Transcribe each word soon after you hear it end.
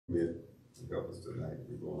to help us tonight.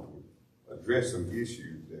 We're going to address some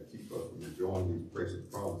issues that keep us from enjoying these precious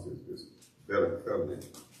promises, this better covenant,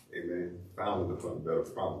 amen, founded upon better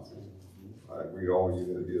promises. I greet all you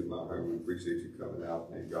that are here tonight. We appreciate you coming out.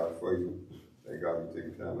 Thank God for you. Thank God for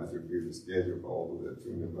taking time out to be the schedule for all those that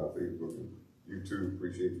tune in by Facebook and YouTube.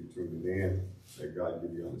 Appreciate you tuning in. Thank God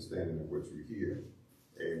give you understanding of what you hear.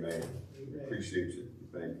 Amen. We appreciate you.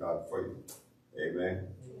 We thank God for you. Amen.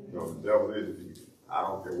 You know, the devil is defeated. I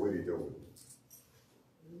don't care what he doing.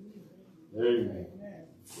 Amen.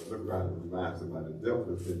 But look around and remind somebody the devil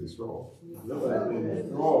has been destroyed.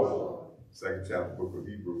 Second chapter, book of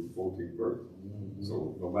Hebrews, 14th verse.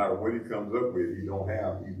 So no matter what he comes up with, he's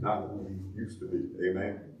not who he used to be.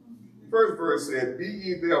 Amen. First verse said, "Be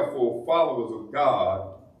ye therefore followers of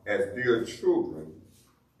God as dear children,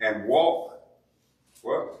 and walk,"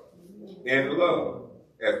 what? "In love,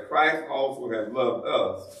 as Christ also has loved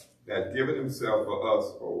us, and has given himself for us."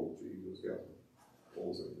 Oh, Jesus, help me.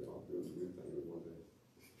 Oh, so y'all do anything one day.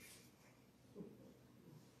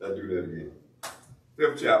 Let's do that again.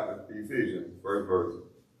 5th chapter, Ephesians, 1st verse.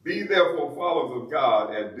 "Be therefore followers of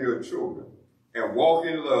God as dear children, and walk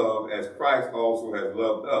in love as Christ also has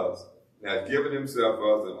loved us, and has given himself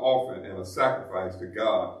for us an offering and a sacrifice to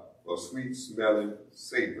God for sweet-smelling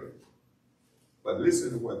savor." But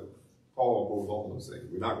listen to what Paul goes on to say.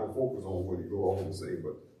 We're not going to focus on what he goes on to say,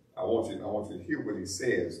 but I want you to hear what he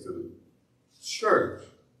says to the church.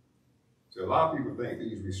 So a lot of people think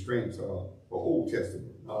these restraints are for Old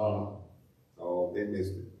Testament. Oh, they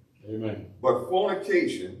missed it. Amen. "But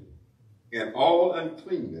fornication and all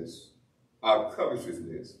uncleanness are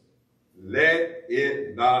covetousness. Let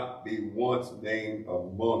it not be once named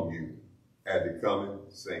among you as becoming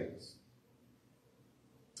saints.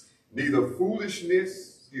 Neither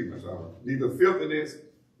filthiness,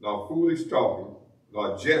 nor foolish talking,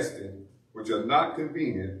 nor jesting, which are not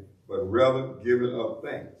convenient, but rather giving of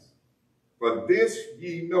thanks. For this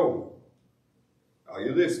ye know," are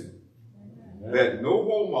you listening? Amen. "That no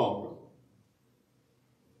whoremonger,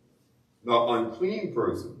 nor unclean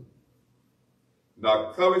person,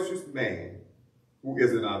 nor covetous man, who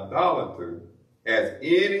is an idolater, has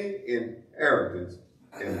any inheritance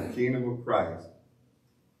in the kingdom of Christ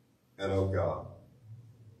and of God."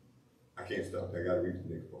 I can't stop there. I got to read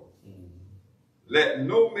the next part. "Let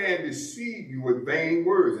no man deceive you with vain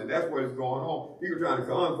words." And that's what is going on. People trying to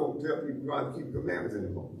con folk and tell people you don't have to keep the commandments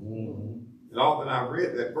anymore. And often I've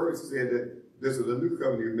read that verse said that this is a new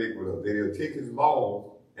covenant you make with us. That he'll take his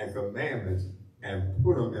laws and commandments and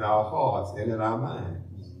put them in our hearts and in our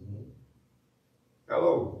minds.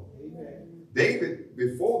 Hello. Amen. David,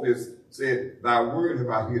 before this, said, "Thy word have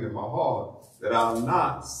I hid in my heart, that I'll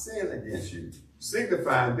not sin against you."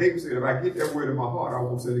 Signifying, David said, if I get that word in my heart, I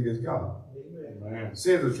won't sin against God. Amen.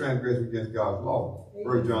 Sins are transgression against God's law.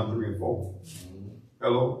 1 John 3 and 4.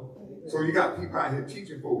 Hello? Amen. So you got people out here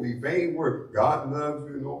teaching folks these vain words. God loves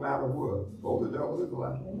you no matter what. Oh, the devil is a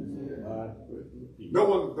lie. No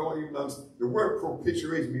one don't even understand. The word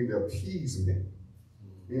propitiation means appeasement.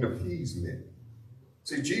 Appeasement.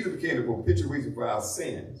 See, Jesus became the propitiation for our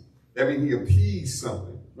sins. That means he appeased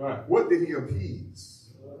something. Right. What did he appease?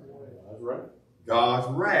 That's right. God's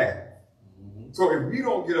wrath. So if we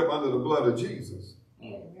don't get up under the blood of Jesus,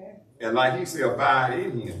 and like he said, abide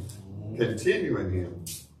in him, continue in him,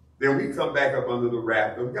 then we come back up under the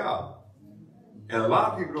wrath of God. And a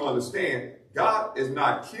lot of people don't understand, God is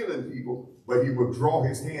not killing people, but he will draw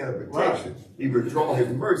his hand of protection. Right. He will draw his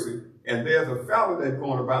mercy. And there's a fellow that's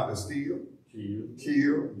going about to steal,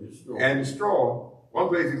 kill, and destroy. One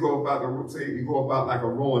place he go about like a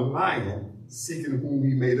roaring lion, seeking whom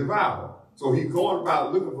he may devour. So he's going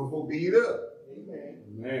about looking for folk to eat up.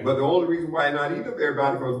 Amen. But the only reason why he not eat up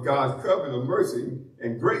everybody because God's covenant of mercy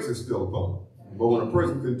and grace is still upon him. But when a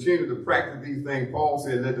person continues to practice these things, Paul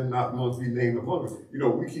said, let them not once be named among us. You know,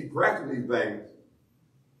 we keep practicing these things,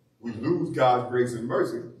 we lose God's grace and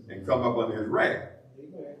mercy and come up under his wrath.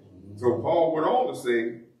 Amen. So Paul went on to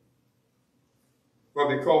say, but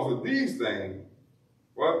because of these things,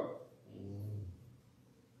 what?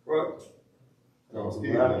 I was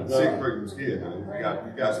scared. The sick person was scared.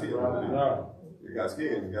 You got scared. You got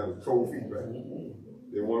scared. You got cold feet, right?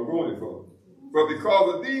 They weren't going any further. But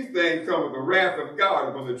because of these things cometh the wrath of God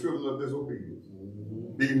upon the children of disobedience.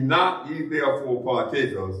 Be not ye therefore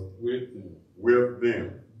partakers with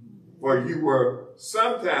them. For you were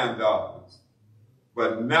sometime darkness,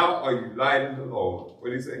 but now are you light in the Lord. What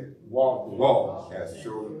did he say? Walk as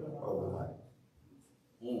children of the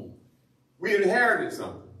light. We inherited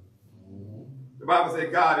something. The Bible says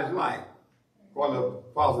God is light. According to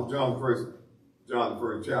Apostle John John, the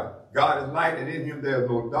first chapter. God is light, and in him there is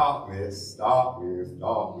no darkness at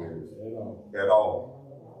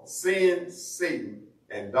all. Sin, Satan,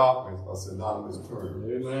 and darkness are synonymous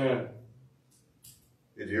terms. Amen.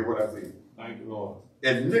 Did you hear what I said? Thank you, Lord.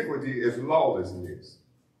 Iniquity is lawlessness.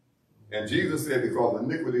 And Jesus said, because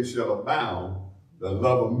iniquity shall abound, the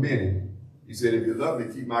love of many. He said, if you love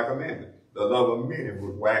me, keep my commandments. The love of many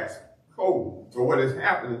would wax cold. So what is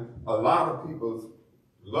happening, a lot of people's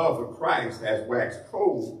love for Christ has waxed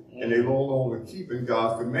cold, and they no longer keeping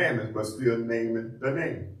God's commandments, but still naming the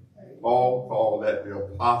name. Paul called that the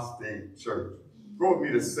apostate church. Go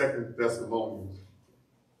with me to 2 Thessalonians.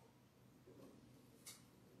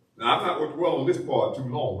 Now, I'm not going to dwell on this part too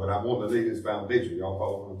long, but I want to lay this foundation. Y'all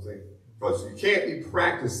follow what I'm saying? Because you can't be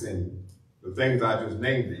practicing the things I just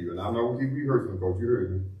named to you. And I'm not going to keep rehearsing because you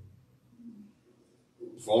heard me.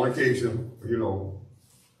 Fornication, you know,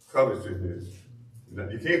 covetousness.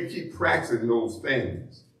 You can't keep practicing those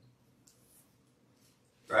things.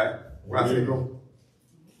 Right? Where I say go?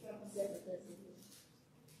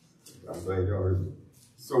 I'm glad y'all heard me.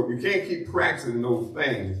 So you can't keep practicing those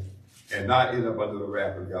things and not end up under the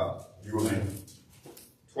wrath of God. You will be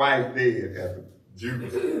twice dead after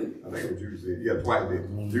Judas. I think what Judas said. Yeah, twice dead.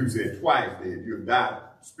 Judas said twice dead. You'll die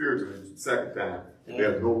spiritually the second time, and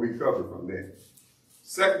there's no recovery from that.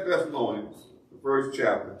 2 Thessalonians, the first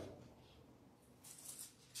chapter.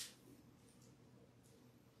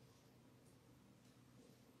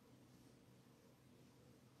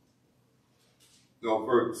 No,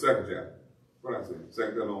 second chapter. What did I say? 2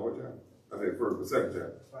 Thessalonians, what chapter? I said the second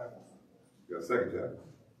chapter. Yeah, second chapter.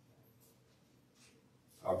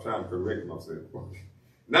 I was trying to correct myself.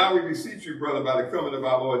 Now we beseech you, brother, by the coming of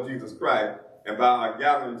our Lord Jesus Christ, and by our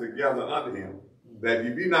gathering together unto him, that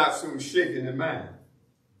ye be not soon shaken in mind,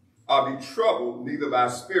 or be troubled neither by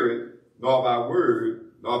spirit, nor by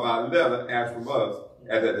word, nor by letter as from us,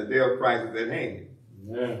 as that the day of Christ is at hand.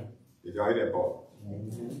 Yeah. Did y'all hear that part?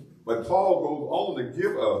 But Paul goes on to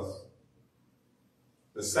give us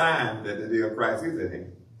the sign that the day of Christ is at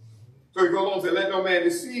hand. So he goes on to say, let no man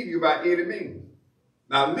deceive you by any means.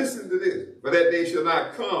 Now listen to this. For that day shall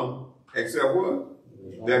not come, except what?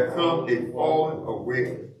 There come a falling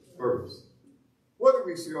away first. What do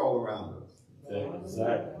we see all around us?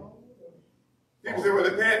 Exactly. People say, well,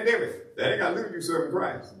 the pandemic. That ain't got to do with you serving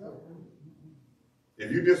Christ.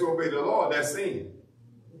 If you disobey the Lord, that's sin.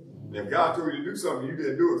 If God told you to do something, you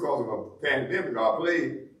didn't do it because of a pandemic or a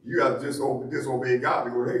plague, you got to disobey God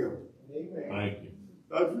to go to hell. Thank you.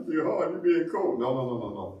 That's you feel hard, you being cold.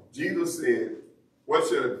 No. Jesus said, what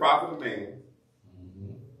shall it profit a man?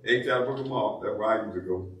 8th chapter book of Mark, that's where I used to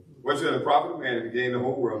go. What shall it profit a man if he gain the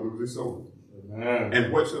whole world and lose his soul? Amen.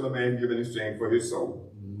 And what shall a man give in exchange for his soul?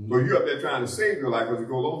 So you're up there trying to save your life, because it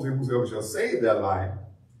goes on to say, whosoever shall save their life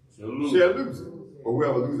shall lose it. But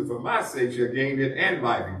whoever loses it for my sake shall gain it and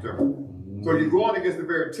life eternal. So you're going against the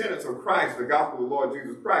very tenets of Christ, the gospel of the Lord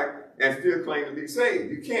Jesus Christ, and still claim to be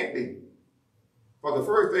saved. You can't be. For the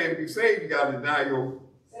first thing to be saved, you got to deny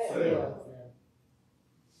yourself.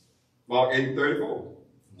 Mark 8:34.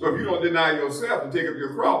 So if you don't deny yourself and take up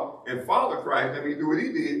your cross and follow Christ, that means do what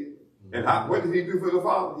he did. And what did he do for the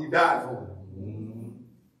Father? He died for him.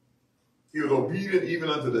 He was obedient even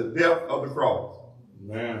unto the death of the cross.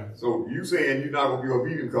 Man. So you saying you're not going to be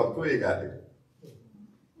obedient because the plague got there.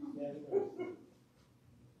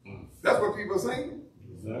 That's what people are saying.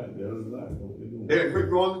 Exactly. They didn't quit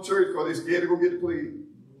going to church because they're scared to go get the plague.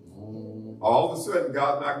 All of a sudden,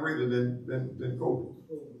 God's not greater than COVID.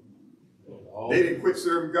 They didn't quit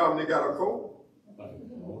serving God when they got a cold.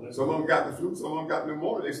 Some of them got the flu, some of them got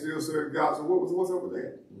pneumonia. They still serve God. So what's up with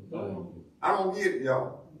that? I don't get it,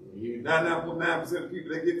 y'all. 99.9% of people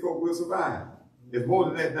that get COVID will survive. It's more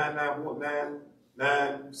than that,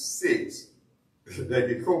 99.996 that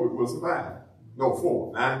get COVID will survive. No,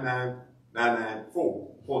 4.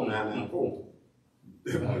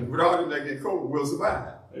 99.994. But all of them that get COVID will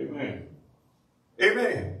survive. Amen.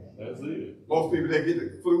 Amen. That's it. Most people that get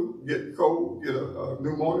the flu, get the cold, get a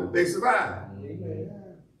pneumonia, they survive. Amen.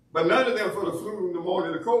 But none of them for the flu,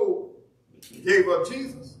 pneumonia, the cold gave up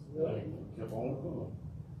Jesus. Kept on going.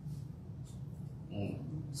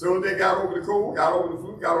 So they got over the cold, got over the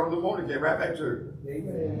flu, got over the pneumonia, came right back to church.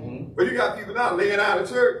 Amen. But you got people now laying out of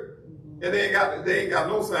church, and they ain't got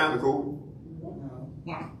no sign of COVID.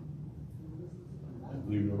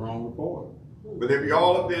 Leaving the wrong report. But they be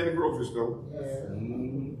all up there in the grocery store.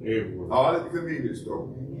 Everywhere. All at the convenience store.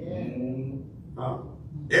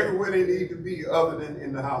 Everywhere they need to be other than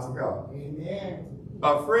in the house of God. Amen.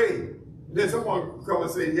 Afraid. Then someone come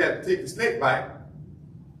and say you have to take the snake bite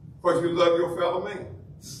because you love your fellow man.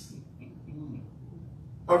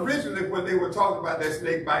 Originally, when they were talking about that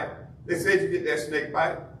snake bite, they said you get that snake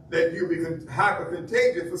bite, that you'll be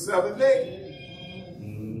hyper-contagious for 7 days.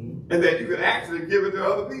 And that you could actually give it to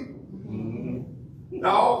other people.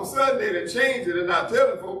 Now, all of a sudden, they done changed it and not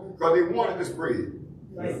telling folks because they wanted to spread.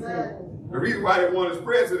 The reason why they wanted to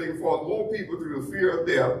spread so they can force more people through the fear of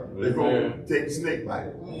death, they're going to take the snake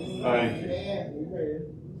bite.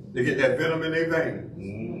 They get that venom in their veins.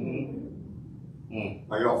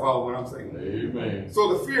 Are y'all following what I'm saying? Amen.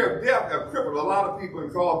 So the fear of death have crippled a lot of people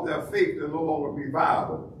and caused their faith to no longer be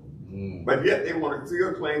viable. But yet they want to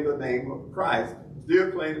still claim the name of Christ,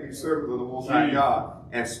 still claim to be servants of the Most High God,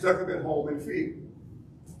 and stuck them at home in fear.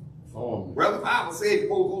 Well, the Bible says you're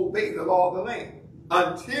supposed to obey the law of the land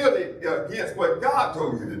until it against what God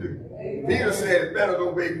told you to do. Peter said it's better to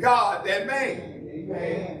obey God than man.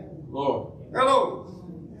 Amen. Lord. Hello.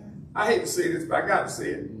 I hate to say this, but I got to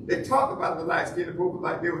say it. They talked about the light-skinned people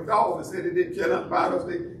like they were dogs and said they didn't care nothing about us.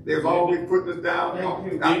 They was always putting us down,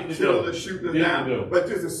 killing us, shooting us down. But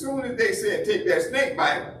just as soon as they said take that snake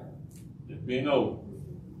bite,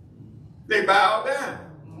 they bowed down.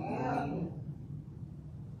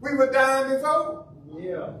 We were dying before.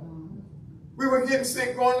 We were getting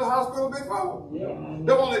sick, going to the hospital before.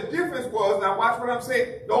 The only difference was, now watch what I'm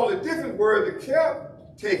saying, the only difference was the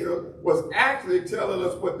caretaker was actually telling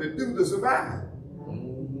us what to do to survive.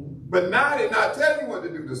 But now they're not telling you what to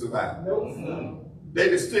do to survive. They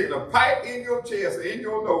just sticking a pipe in your chest or in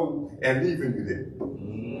your nose and leaving you there.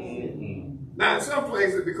 Now in some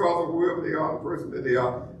places, because of whoever they are, the person that they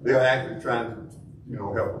are, they're actually trying to,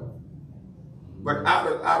 help them. But out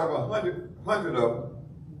of 100 of them,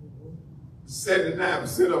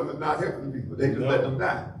 79% of them are not helping the people. They just let them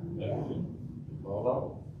die.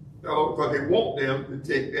 Because they want them to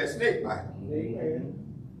take that snake bite.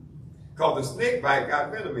 Because the snake bite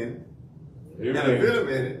got venom in it. And the venom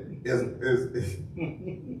in it is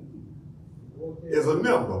a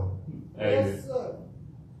number. Yes, sir.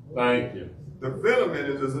 Thank you. The venom in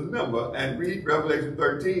it is a number. And read Revelation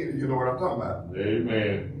 13 and you know what I'm talking about.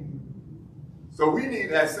 Amen. So we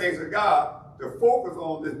need, as saints of God, to focus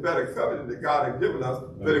on this better covenant that God has given us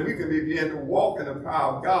so that we can begin to walk in the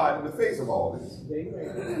power of God in the face of all this.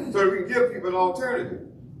 So that we can give people an alternative.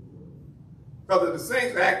 Because if the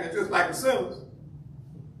saints are acting just like the sinners,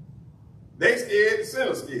 they scared, the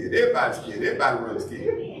sinners scared, everybody's scared, everybody runs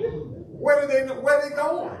scared. Where are they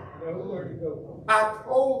going? I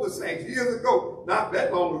told the saints years ago, not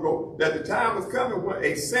that long ago, that the time was coming when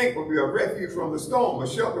a saint would be a refuge from the storm, a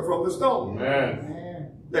shelter from the storm.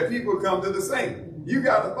 Amen. That people come to the saint. You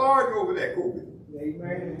got authority over that COVID.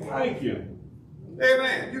 Amen. Thank you.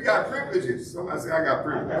 Amen. You got privileges. Somebody say, I got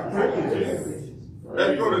privileges.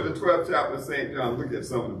 Let's go to the 12th chapter of St. John. Look at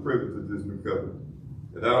some of the privileges of this new covenant.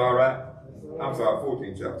 Is that all right? I'm sorry,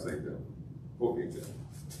 14th chapter of St. John. 14th chapter.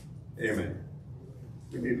 Amen.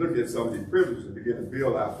 We need to look at some of these privileges and begin to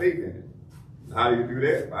build our faith in it. How do you do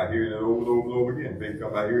that? By hearing it over and over and over again. Faith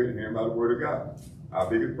comes by hearing and hearing by the word of God. Our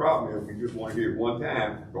biggest problem is we just want to hear it one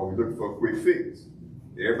time because we're looking for a quick fix.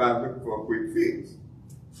 Everybody's looking for a quick fix.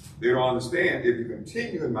 They don't understand, if you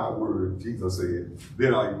continue in my word, Jesus said,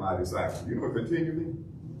 then are you my disciples. You know what continue means?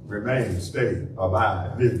 Remain, stay,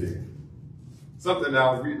 abide, live there. Something that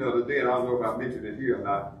I was reading the other day, and I don't know if I mentioned it here or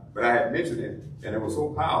not, but I had mentioned it, and it was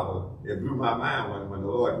so powerful, it blew my mind when the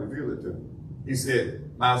Lord revealed it to me. He said,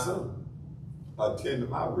 my son, attend to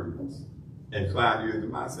my words, incline your ear to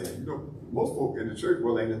my sayings. You know, most folk in the church,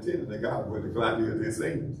 well, ain't attending to God, but incline your ear to their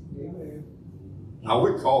sayings. Amen. I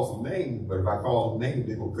would call some names, but if I call them names,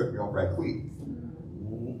 they're going to cut me off right quick.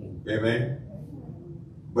 Amen.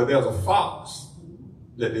 But there's a fox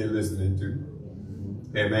that they're listening to.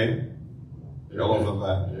 Amen. Hello,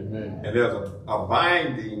 somebody. Amen. And there's a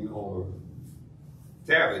binding on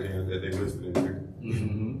the tablet here that they're listening to.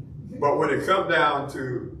 But when it comes down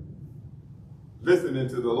to listening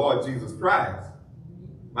to the Lord Jesus Christ,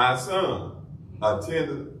 my son, attend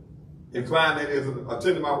to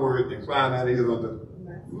my word, incline that ears unto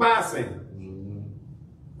my saying.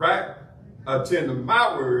 Right? Attend to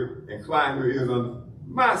my word, incline your ears unto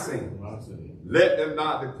my saying. Let them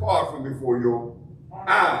not depart from before your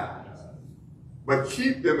eyes, but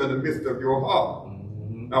keep them in the midst of your heart.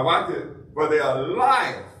 Now watch it. For they are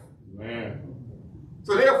life. Man.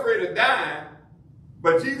 So they're afraid of dying,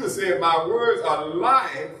 but Jesus said, my words are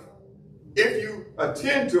life. If you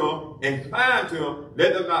attend to them, incline to them,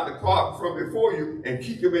 let them not depart from before you, and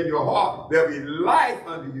keep them in your heart. There'll be life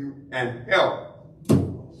unto you and health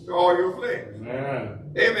to all your flesh.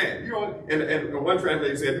 Amen. Amen. You don't, and one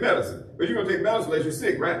translation said medicine, but you're going to take medicine unless you're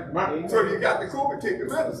sick, right? So if you got the COVID, take the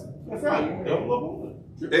medicine. That's right.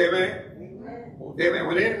 Amen. Amen.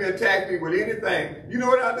 When the enemy attacks me with anything, you know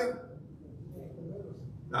what I do?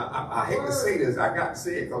 Now, I hate to say this. I got to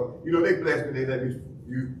say it because, you know, they bless me. They let me,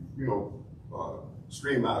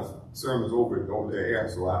 stream my sermons over their air.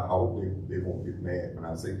 So I hope they won't get mad when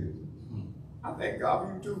I say this. I thank God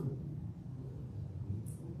for you too.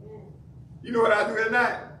 You know what I do at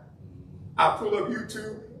night? I pull up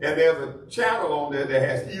YouTube and there's a channel on there that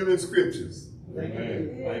has healing scriptures.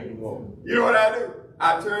 Amen. Thank you, Lord. You know what I do?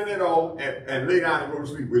 I turn it on and lay down and go to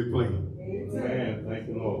sleep with it playing. Amen. Thank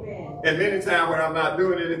you, Lord. And many times when I'm not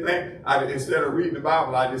doing anything, instead of reading the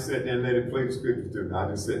Bible, I just sit there and let it play the scriptures to me. I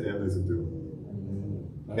just sit there and listen to it.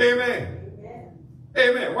 Amen.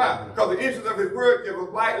 Amen. Why? Because the interest of his word gives us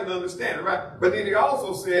light and understanding, right? But then he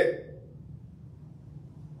also said,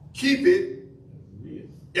 keep it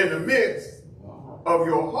in the midst of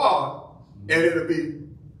your heart, and it'll be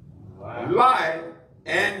life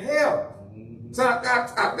and health. So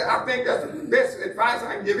I think that's the best advice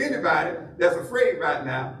I can give anybody that's afraid right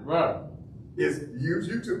now. Right. Is use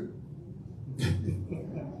YouTube.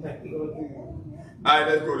 All right,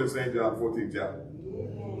 let's go to St. John 14th chapter.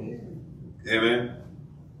 Amen.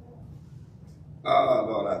 Oh,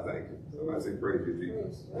 Lord, I thank you. Somebody say, praise you,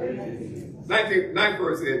 Jesus. 19th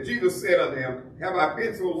verse says, Jesus said unto him, have I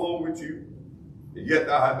been so long with you, and yet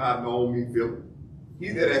thou hast not known me, Philip? He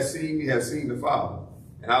that has seen me has seen the Father.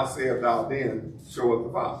 And how sayest thou then, show us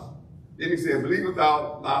the Father? Then he said, believest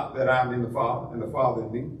thou not that I am in the Father, and the Father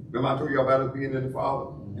in me? Remember I told you about us being in the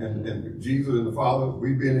Father, and Jesus and the Father,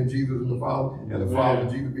 we being in Jesus and the Father, and the Father and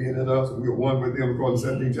Jesus being in us, and we are one with them, according to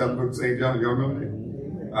the 17th chapter of St. John. Y'all remember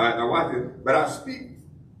that? All right, now watch this. But I speak,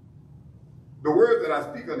 the words that I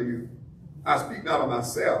speak unto you, I speak not of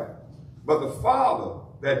myself, but the Father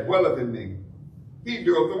that dwelleth in me, he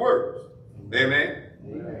doeth the works. Amen?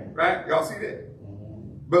 Amen. Right? Y'all see that?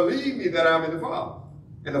 Believe me that I'm in the Father,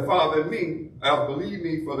 and the Father in me, else believe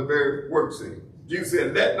me for the very work's sake. Jesus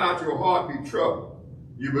said, let not your heart be troubled.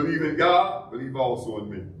 You believe in God, believe also in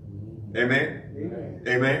me. Amen? Amen.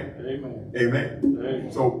 Amen. Amen. Amen.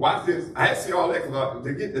 Amen. So watch this. I had to see all that because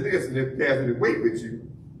to get to this and it has any weight with you,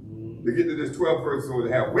 to get to this 12th verse so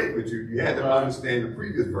to have weight with you, you had to understand the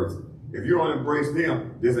previous verses. If you don't embrace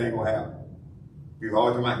them, this ain't going to happen. People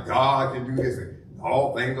always talking about God can do this.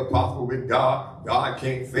 All things are possible with God. God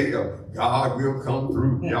can't fail. God will come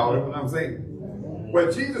through. Y'all know what I'm saying?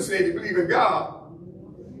 When Jesus said you believe in God,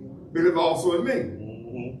 believe also in me.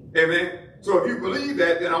 Amen. So if you believe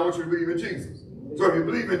that, then I want you to believe in Jesus. So if you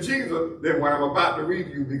believe in Jesus, then what I'm about to read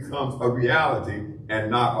you becomes a reality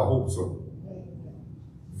and not a hope so.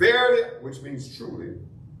 Verily, which means truly,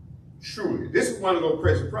 truly. This is one of those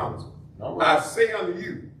precious promises. Right. I say unto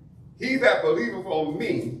you, he that believeth on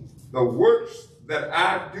me, the works that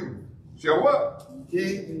I do, shall what?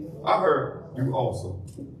 He or her do also.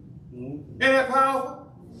 Isn't that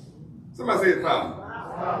powerful? Somebody say it's powerful.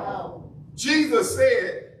 Wow. Jesus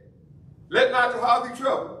said, let not your heart be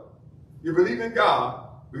troubled. You believe in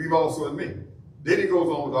God, believe also in me. Then he goes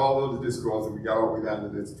on with all of the discourse, and we got all the way down to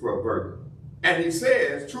this 12th verse. And he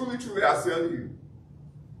says, truly, truly, I say unto you,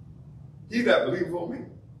 he that believeth on me.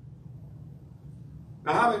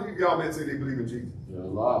 Now, how many people y'all men say they believe in Jesus? Yeah, a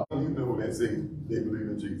lot. You know that say they believe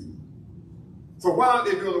in Jesus. So why aren't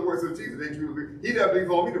they doing the works of Jesus? They truly believe. He that believes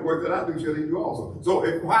on me, the work that I do shall he do also. So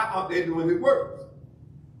why aren't they doing his works?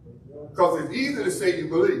 Because it's easy to say you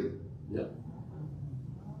believe. Yeah.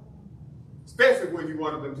 Especially when you're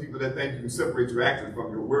one of them people that think you can separate your actions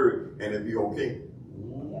from your word and it'll be okay.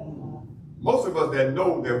 Most of us that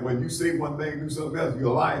know that when you say one thing, do something else, you're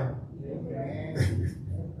a liar.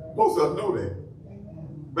 Most of us know that.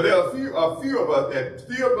 But there are a few of us that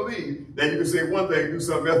still believe that you can say one thing, do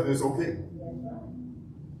something else, and it's okay.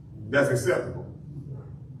 That's acceptable.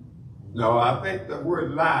 No, I think the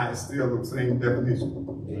word lie is still the same definition.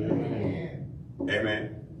 Amen.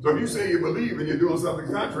 Amen. So if you say you believe and you're doing something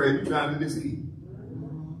contrary, you're trying to deceive.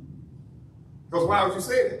 Because why would you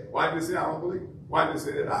say that? Why did you say I don't believe? Why did you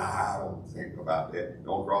say that? I don't think about that.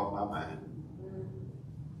 Don't cross my mind.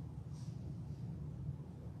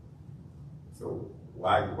 So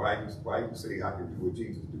why you say I can do what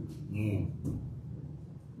Jesus do?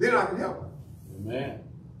 Then I can help them. Amen.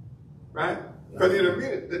 Right? Because in a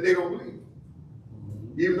minute that they don't believe.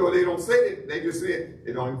 Even though they don't say it, they just say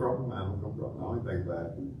it don't even cross my mind. Don't cross my mind. I don't think about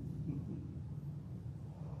it.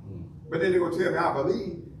 But then they're going to tell me I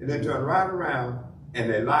believe, and then turn right around and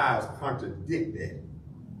their lives contradict that.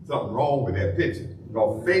 Something wrong with that picture.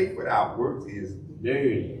 Because faith without works is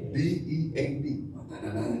dead. D-E-A-D.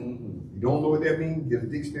 You don't know what that means? Get a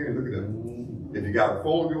dictionary and look it up. If you got a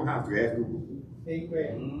phone, you don't have to ask Google.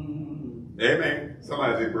 Amen. Amen.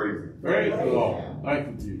 Somebody say praise. Praise the Lord. Thank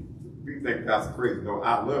you, Jesus. People think that's crazy. No,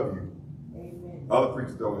 I love you. Amen. Other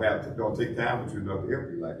preachers don't take time with you enough to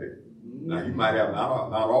help you like that. Now you might have not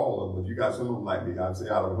all of them, but you got some of them like me. I'd say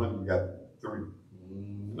out of 100, you got 3.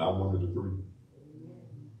 And I'm one of the 3.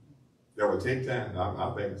 That would take time.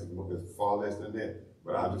 I think it's far less than that,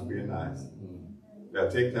 but I'm just being nice.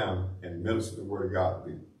 That'll take time and minister the word of God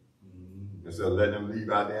to people. Instead of letting them leave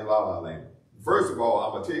out there in la la land. First of all,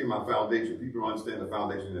 I'm going to tell you my foundation. People don't understand the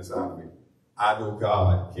foundation inside of me. I know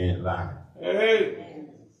God can't lie. Hey.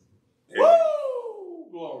 Woo!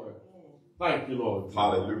 Glory. Thank you, Lord.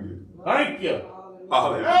 Hallelujah. Thank you.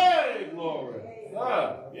 Hallelujah. Hey, glory.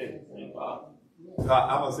 Yes.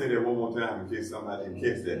 I'm going to say that one more time in case somebody didn't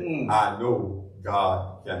catch that. I know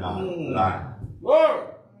God cannot lie. Glory.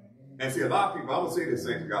 And see, a lot of people, I'm going to say this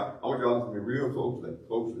thing to God. I want y'all to listen to me real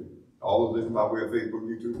closely. All of listen by way of Facebook,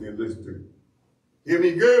 YouTube, and listen to. Hear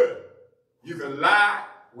me good. You can lie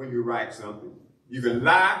when you write something. You can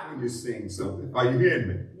lie when you sing something. Are you hearing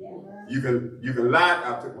me? Yeah. You can lie.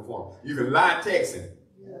 I took my phone. You can lie texting.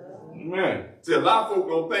 Amen. See, a lot of folks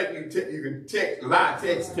don't think you can lie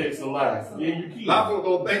texting. Text a lie. Yeah, you can. A lot of folks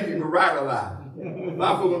don't think you can write a lie. A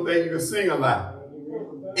lot of folks don't think you can sing a lie.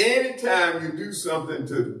 Anytime you do something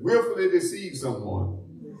to willfully deceive someone,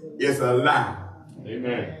 it's a lie.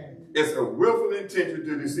 Amen. It's a willful intention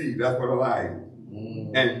to deceive. That's what a lie is.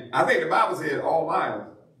 And I think the Bible said all liars.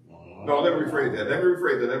 No, let me rephrase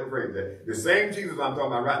that. The same Jesus I'm talking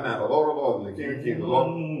about right now, the Lord of Lords and the King of Kings,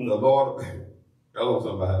 the Lord, hello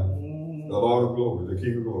somebody, the Lord of Glory, the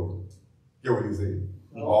King of Glory. Hear what he said.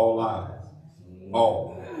 All lies.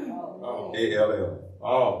 All. A-L-L.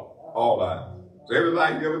 All lies. So every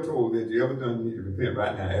lie you ever told that you ever done, you need to repent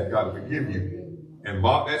right now. Ask God to forgive you. And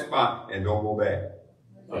mark that spot and don't go back.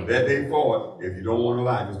 From that day forward, if you don't want to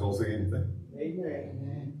lie, just don't say anything.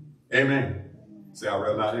 Amen. Amen. Say, I'd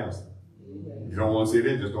rather not answer. If you don't want to say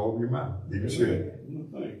that, just don't open your mouth. Leave it shut.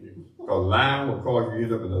 Because lying will cause you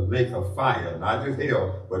to end up in the lake of fire. Not just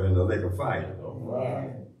hell, but in the lake of fire.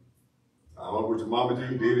 Right. I don't know what your mama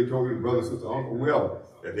did. They told you, brother, sister, uncle, whoever.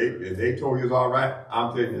 If they told you it's all right,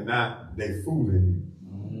 I'm telling you now, they fooling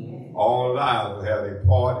you. All lies will have a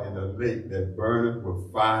part in the lake that burneth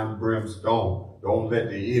with fire and brimstone. Don't let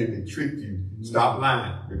the enemy trick you. Stop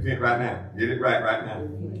lying. Repent right now. Get it right now.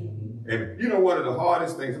 And you know one of the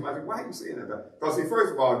hardest things, somebody say, why are you saying that? Because see,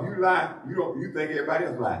 first of all, if you lie, you think everybody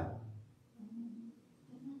else lying.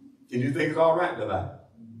 And you think it's all right to lie.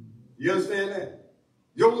 You understand that?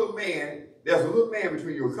 Your little man, there's a little man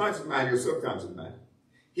between your conscious mind and your subconscious mind.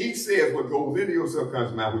 He says what goes into your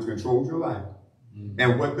subconscious mind, which controls your life.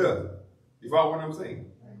 And what does? You follow what I'm saying?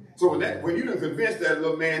 So when you done convince that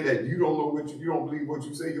little man that you don't know you don't believe what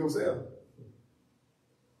you say yourself.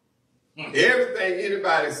 Everything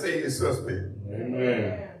anybody say is suspect.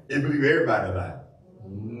 Amen. They believe everybody lie.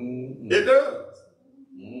 It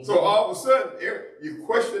does. So all of a sudden, you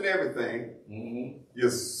question everything.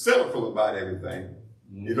 You're cynical about everything.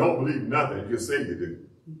 You don't believe nothing. You say you do.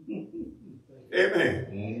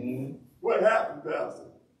 Amen. What happened, Pastor?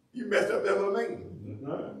 You messed up that little man.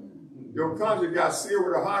 Your conscience got seared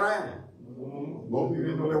with a hot iron. Most people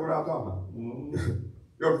didn't know that what I'm talking about.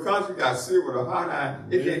 Your conscience got seared with a hot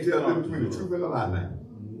iron. It can't tell the difference between the truth and the lie now.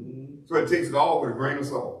 So it takes it all with a grain of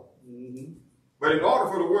salt. But in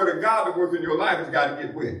order for the word of God to work in your life, it's got to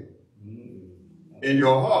get wet. In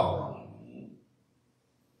your heart.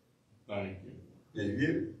 Thank you. Did you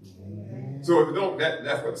get it? So if it don't,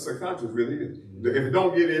 that's what the subconscious really is. If it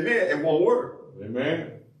don't get in there, it won't work.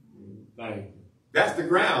 Amen. Thank you. That's the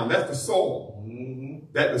ground. That's the soil.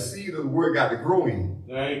 That the seed of the word got to grow in.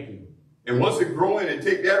 Thank you. And once it grow in and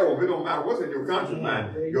take that over, it don't matter what's in your conscious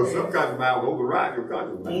mind. Your subconscious mind will override your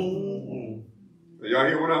conscious mind. So y'all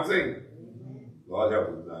hear what I'm saying? Lord help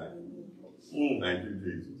us tonight. Thank you,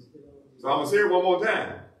 Jesus. So I'm going to say it one more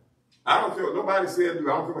time. I don't care what nobody said. I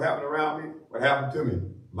don't care what happened around me. What happened to me?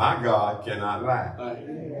 My God cannot lie.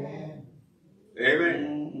 Amen.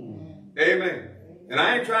 Amen. Amen. And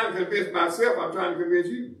I ain't trying to convince myself. I'm trying to convince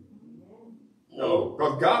you. No,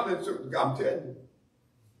 because God, I'm telling you,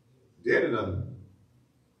 Daddy done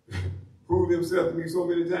proved himself to me so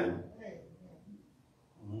many times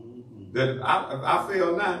that if I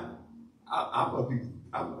fail now, I must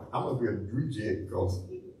be a reject because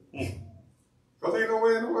ain't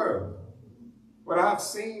nowhere in the world. But I've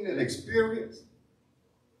seen and experienced,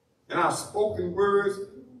 and I've spoken words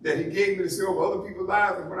that he gave me to say over other people's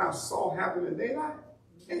lives, and what I saw happen in their life,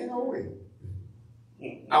 ain't no way.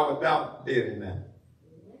 I was down dead in that.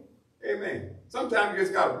 Amen. Sometimes you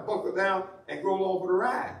just got to buckle down and go along for the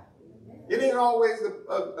ride. It ain't always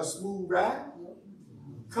a smooth ride.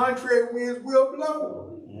 Contrary winds will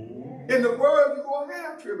blow. In the world, you're going to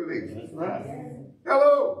have tribulation. That's right.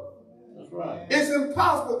 Hello. That's right. It's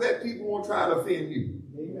impossible that people won't try to offend you.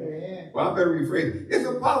 Amen. Well, I better rephrase it. It's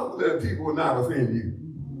impossible that people will not offend you.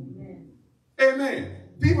 Amen.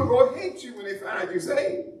 People going to hate you when they find out you're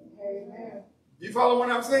saved. Amen. You follow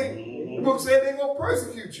what I'm saying? The book said they're going to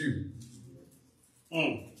persecute you.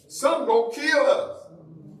 Some going to kill us.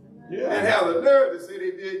 Yeah. And have the nerve to say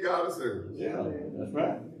they did God a service. Yeah, that's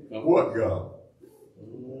right. What God?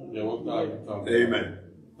 Yeah, what God you talking about? Amen.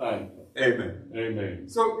 Thank you. Amen. Amen.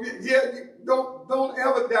 So yeah, you don't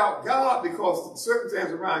ever doubt God because the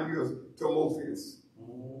circumstances around you are tumultuous.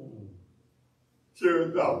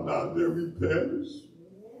 Carest thou not that we perish?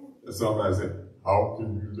 And somebody said, how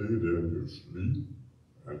can you lay there in your sleep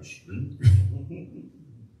and sleep?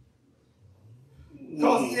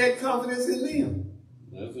 Because he had confidence in them.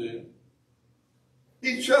 That's it.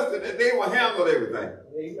 He trusted that they will handle everything.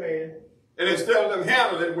 Amen. And instead of them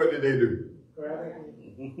handling it, what did they do?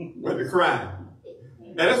 Went to crime.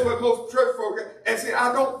 And that's what most church folk, and see,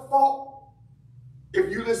 I don't fault,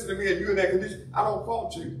 if you listen to me and you're in that condition, I don't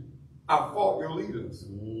fault you. I fault your leaders,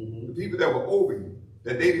 the people that were over you,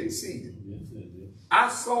 that they didn't see it. I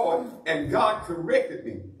saw it, and God corrected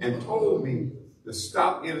me and told me to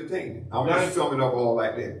stop entertaining. I'm going to sum it up all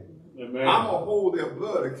like that. Amen. I'm going to hold their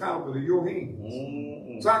blood accountable to your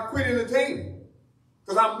hands. So I quit entertaining.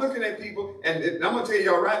 Because I'm looking at people, and I'm going to tell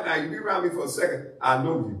y'all right now, you be around me for a second, I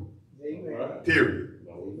know you. Amen. Period.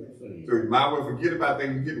 So you might well forget about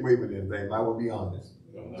things, you get away with anything, might well be honest.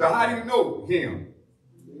 So how do you know him?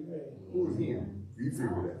 Who is him? You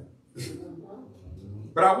figure it out.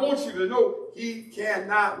 But I want you to know he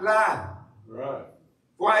cannot lie. Right.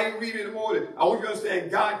 Before I even read it in the morning, I want you to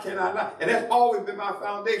understand God cannot lie. And that's always been my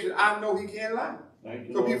foundation. I know he can't lie.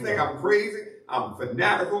 So people think I'm crazy, I'm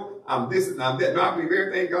fanatical, I'm this and I'm that. No, I believe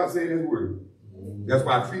everything God said in his word. That's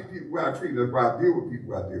why I treat people where I treat them. That's why I deal with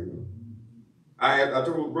people I deal with. I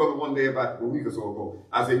told a brother one day about a week or so ago,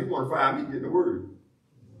 I said, you want to find me, get in the word.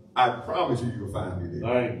 I promise you, you'll find me there.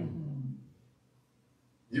 Right.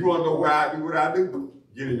 You want to know why I do what I do?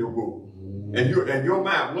 Get in your book. And your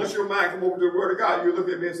mind, once your mind come over to the word of God, you look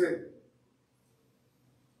at me and say,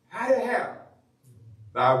 how did it happen?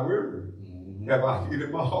 Thy word have I hid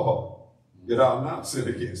in my heart, that I'll not sin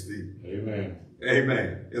against thee. Amen.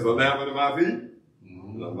 Amen. It's a lamp unto my feet,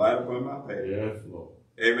 and a light upon my path. Yes, Lord.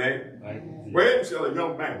 Amen. When shall a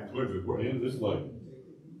young man please his way? In this life.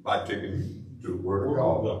 By taking you to the word of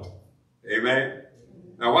God. Amen.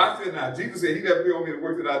 Now watch this now. Jesus said, he that be on me the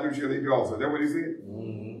work that I do shall he do also. Is that what he said?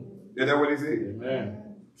 Is that what he said?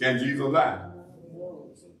 Amen. Can Jesus lie?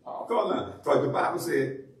 Come on now. Because the Bible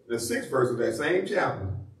said, the 6th verse of that same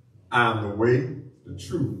chapter, I am the way, the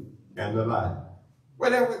truth, and the life.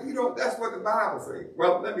 Well, that's what the Bible says.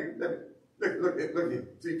 Well, let me look at.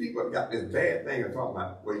 See, people have got this bad thing of talking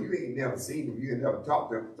about, well, you ain't never seen them, you ain't never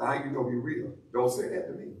talked to them, so how you know you're real? Don't say that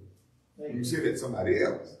to me. You say that to somebody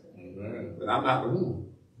else. Amen. But I'm not the one.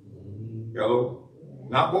 Hello?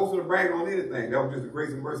 Not boasting or bragging on anything. That was just the grace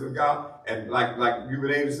and mercy of God. And like you've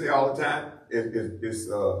been able to say all the time, it's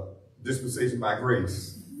dispensation by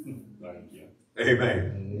grace. Thank you.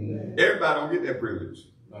 Amen. Everybody don't get that privilege.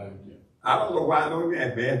 Thank you. I don't know why I know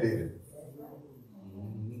man did it.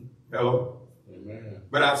 Hello? Amen.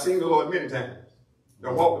 But I've seen the Lord many times.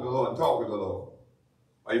 They'll walk with the Lord and talk with the Lord.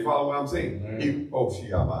 Are you following what I'm saying?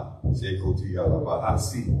 I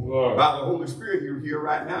see. Lord. By the Holy Spirit, you're here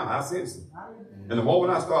right now. I sense it. And the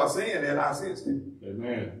moment I start saying that, I sense it.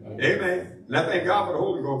 Amen. Amen. And I thank God for the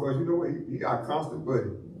Holy Ghost, because you know what? He got constant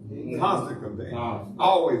buddy. Constant companion.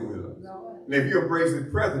 Always with us. And if you embrace his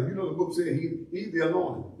presence, you know the book said he's the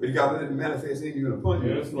anointed. But he got to let it manifest in you and upon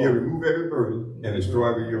you. Yes, he'll remove every burden and destroy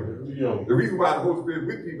every yoke. The reason why the Holy Spirit is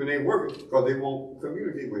with people ain't working, because they won't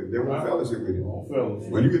communicate with him. They won't fellowship with him.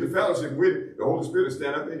 When you get the fellowship with him, the Holy Spirit will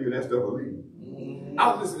stand up in you and that stuff will leave.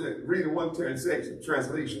 I was listening to reading one translation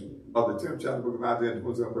of the 10th chapter book of Isaiah, and it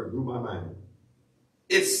blew my mind.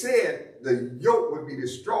 It said the yoke would be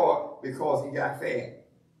destroyed because he got fat,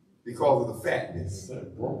 because of the fatness.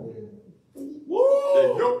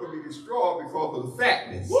 The yoke would be destroyed because of the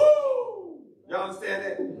fatness. Y'all understand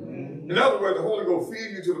that? In other words, the Holy Ghost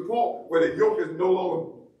feed you to the point where the yoke is no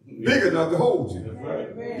longer big enough to hold you.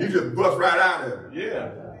 Right. You just bust right out of it.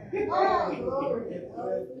 Yeah.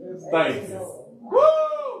 Thank you. Woo!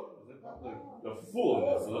 The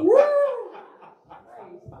fullness.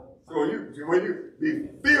 So when you be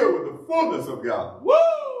filled with the fullness of God. Woo!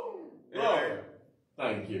 Amen.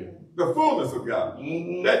 Thank you. The fullness of God.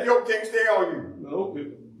 That yoke can't stay on you. Nope.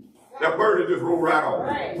 That burden just roll right off.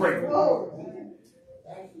 Right.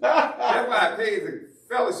 That's why it pays the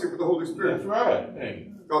fellowship with the Holy Spirit. That's right.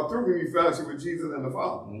 Because through him you fellowship with Jesus and the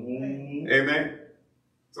Father. Amen.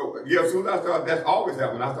 So, yeah, as soon as I start, that's always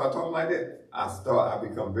happened. When I start talking like that, I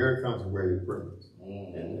become very conscious where his presence.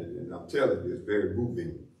 And I'm telling you, it's very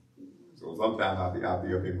moving. So sometimes I'll be up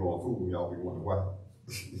here going fool, y'all be wondering why.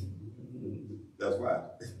 That's why.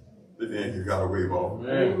 The angel got a wave off.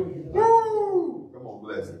 Woo! Come on,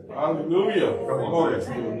 bless him. Hallelujah. Come on, bless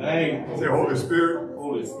him. Your name. Say, Holy Spirit.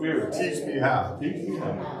 Holy Spirit. Teach me how. Teach me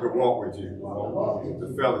how. To walk with you. To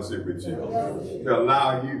fellowship with you. To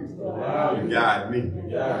allow you to guide me.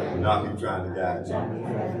 Not me trying to guide you.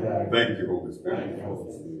 Thank you, Holy Spirit.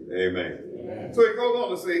 Amen. So he goes on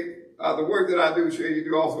to say, the work that I do shall you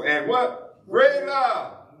do also. And what? Great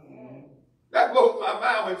love. That blows my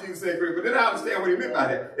mind when Jesus said great. But then I understand what he meant by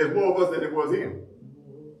that. It's more of us than it was him.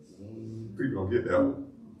 People don't get that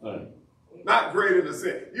one. Not great in the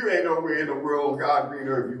sense. You ain't nowhere in the world, God, green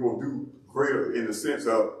earth, you're going to do greater in the sense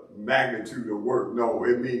of magnitude of work. No,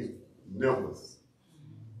 it means numbers.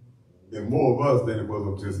 There's more of us than it was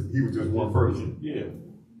of just, he was just one person. Yeah.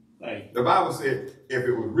 The Bible said, if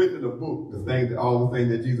it was written in the book, all the things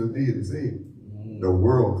that Jesus did, it said, the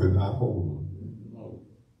world could not hold him.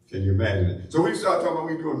 Can you imagine it? So when you start talking about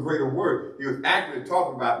we doing greater work, he was actually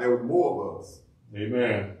talking about there was more of us.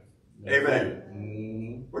 Amen.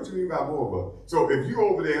 Amen. What do you mean by more of us? So if you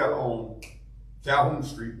over there on Calhoun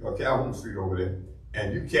Street over there,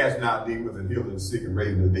 and you casting out demons and healing the sick and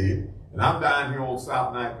raising the dead, and I'm down here on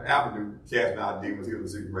South 9th Avenue casting out demons, healing the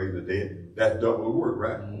sick and raising the dead, that's double the work,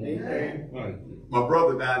 right? Amen. My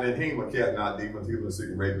brother down in Hema casting out demons, healing the sick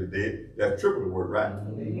and raising the dead, that's triple the work, right?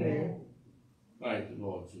 Amen. Thank you,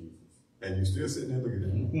 Lord Jesus. And you still sitting there looking at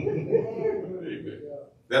him.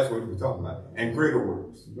 That's what we're talking about. And greater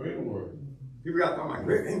works. Greater works. People got to talk about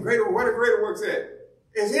greater. And greater, where the greater works at?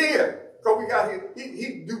 It's here. Because we got here.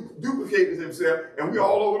 He duplicated himself, and we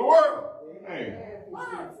all over the world. Amen.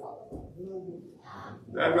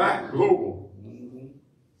 That's right. Global.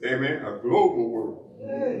 Amen. A global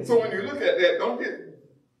world. So when you look at that, don't get,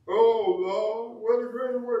 oh, Lord, where the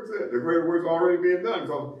greater works at? The greater works already being done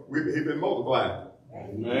because he's been multiplied.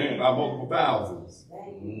 Amen. By multiple thousands.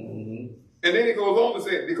 And then he goes on to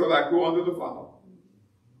say, because I go under the Father.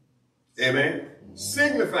 Amen.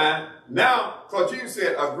 Signifying, now, because Jesus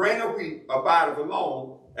said, a grain of wheat abideth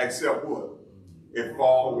alone, except what? It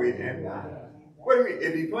fall away and die. What do you mean?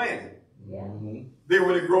 It be planted. Then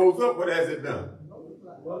when it grows up, what has it done?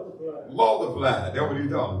 Multiplied. That's what he's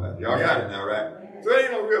talking about. Y'all got it now, right? So it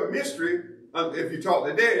ain't no real mystery. If you talk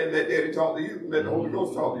to Daddy and let Daddy talk to you, and let the Holy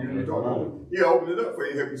Ghost talk to you, and you talk to him, he'll open it up for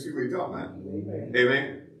you, help you see what he's talking about.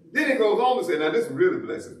 Amen. Then he goes on to say, now this really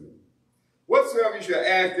blesses me. Whatsoever you shall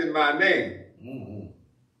ask in my name.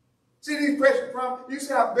 See these precious promises? You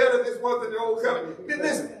see how better this was than the old covenant?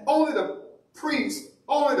 Listen, only the priest,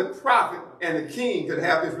 only the prophet, and the king could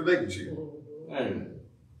have this relationship. Amen.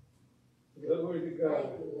 Glory to God.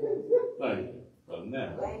 Thank you. But now.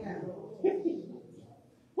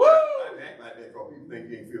 Woo! I act like that because people think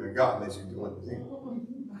you ain't feeling God unless you're doing the thing.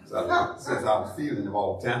 So since I was feeling them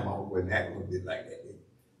all the time, I wouldn't act a little bit like that.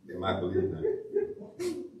 They might believe that.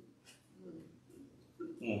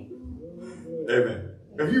 Amen.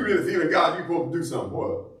 If you really feeling God, you're supposed to do something for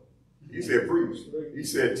it. He said preach. He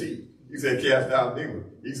said teach. He said cast out demons.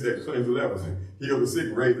 He said cleanse the lepers. Heal the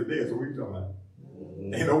sick, raise the dead. So what are you talking about?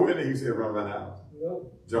 Ain't no way that he said run around the house.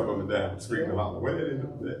 Jump up and down, scream and holler. Where did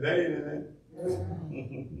it? That ain't in there.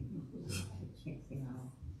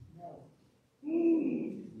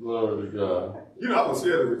 Glory to God. You know, I'm going to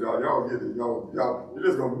share this with y'all. Y'all get it. Y'all, you're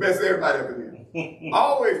just going to mess everybody up in here.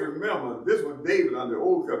 Always remember, this was David under the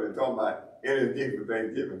old covenant talking about in his gift with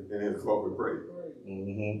thanksgiving and in his cloak with praise.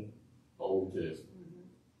 Old Testament.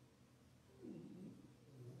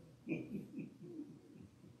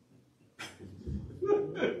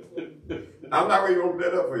 I'm not going to open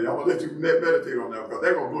that up for you. I'm going to let you meditate on that because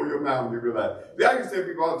they're going to blow your mind when you realize. See, I used to tell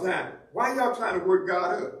people all the time, why y'all trying to work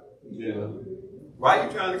God up? Yeah. Why are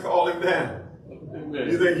you trying to call him down? Amen.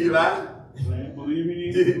 You think he lied? Do you believe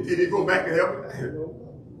he did he go back and help him?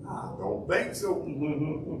 I don't think so.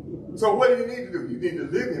 So what do you need to do? You need to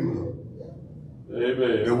live him up.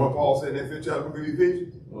 Amen. And what Paul said in that 5th chapter of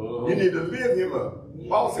Ephesians? You need to live him up.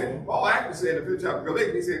 Paul actually said in the 5th chapter of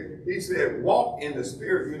Galatians, he said, walk in the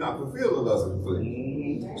spirit, you're not fulfilling the lust of the flesh.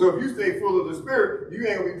 So if you stay full of the spirit, you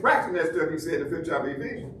ain't going to be practicing that stuff he said in the 5th chapter of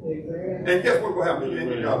Ephesians. And guess what will happen?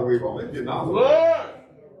 You got away from it. You're not.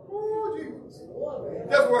 Oh, Jesus.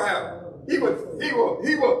 Guess what happened? He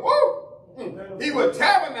will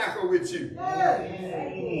tabernacle with you.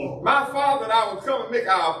 My Father and I will come and make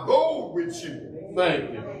our abode with you.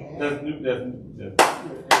 Thank you. That's New Testament.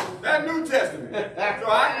 That New Testament. So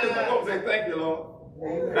I just want to say thank you, Lord.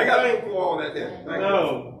 I got to for all that there.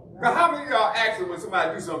 No. Now, how many of y'all actually, when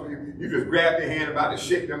somebody do something, you just grab their hand about to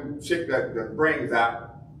shake the brains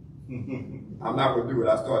out? I'm not going to do it.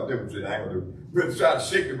 I start demonstrating. I ain't going to do it. But try to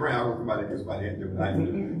shake the brain. I don't know if somebody gets my hand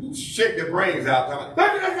different. Shake the brains out.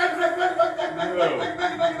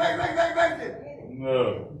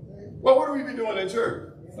 No. Well, what do we be doing in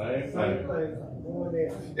church? Same thing.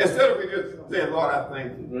 Instead of we just saying, Lord, I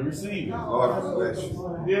thank you. We receive it. Lord, I bless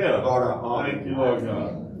you. Yeah. Lord, I honor you. Thank you, Lord God.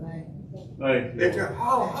 Thank you. They just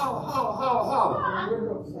holler, holler, holler, holler,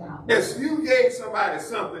 holler. If you gave somebody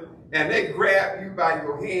something and they grab you by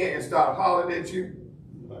your hand and start hollering at you,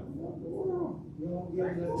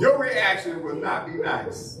 your reaction will not be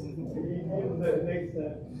nice.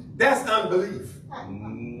 That's unbelief.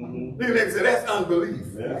 Look at that, say that's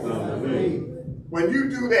unbelief. That's unbelief. When you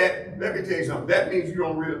do that, let me tell you something, that means you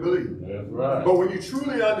don't really believe. That's right. But when you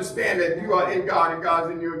truly understand that you are in God and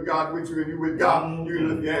God's in you and God's with you and you with God, you can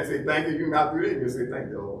lift your hand and say thank you. You can not do it. You can say thank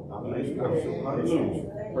you, Lord. I'm thank you.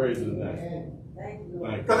 Hallelujah. Praise His name.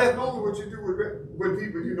 Because that's normally what you do with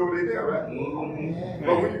people you know they're there, right?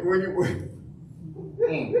 But when you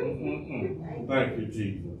Thank you,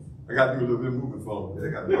 Jesus. I got to do a little bit of moving for them. I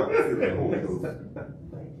got to feel the Holy Ghost.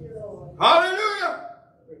 Hallelujah!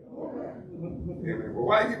 Amen. Well,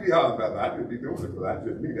 why you be hollering about that? I just be doing it because I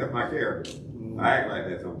just be. That's my character. I act like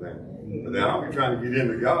that sometimes. But then I'll be trying to get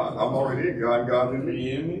into God. I'm already in God and God's in me.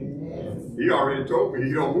 He already told me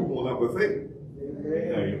he don't move on up with faith.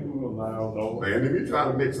 Man, if you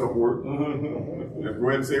trying to make something work, let's go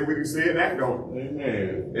ahead and say what he said and act on it.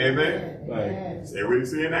 Amen. Amen. Say what he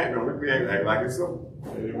said and act on it. We act like it's so.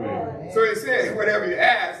 Amen. So he said, whatever you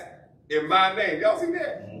ask in my name. Y'all see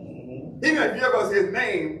that? He gonna give us his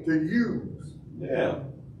name to use. Yeah.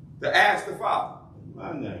 To ask the Father.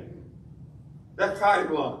 My name. That's Cotty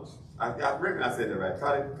Blanche. I reckon I said that right.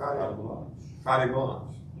 Cotty Blanche. Cotty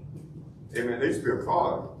Blanche. Amen. They used to be a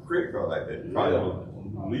card, credit card like that. Cotty Blanche.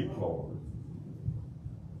 Leap card.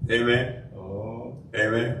 Amen. Oh.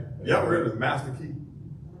 Amen. Y'all heard of the master key?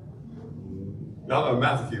 Y'all know the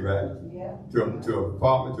master key, right? Yeah. To an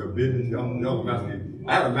apartment, to a business. Y'all know the master key. I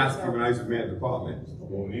had a master key when I used to manage apartments.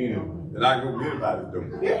 And I go get about it though.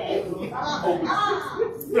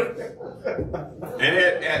 And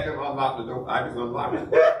had them unlock the door. I just unlocked it.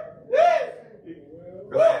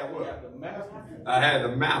 Because I had what? I had the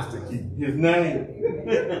master key. His name.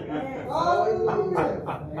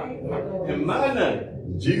 In my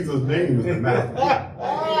name. Jesus' name is the master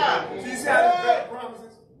key. See how this back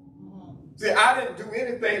promises? See, I didn't do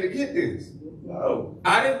anything to get this. No.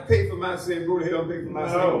 I didn't pay for my sin, go to hell and pay for my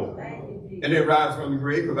sin. And then rise from the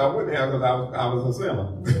grave because I wouldn't have because I was a sinner.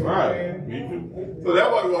 Right. Me too. So that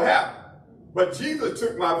wasn't going to happen. But Jesus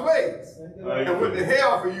took my place and went to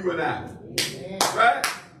hell for you and I. Right?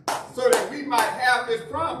 So that we might have this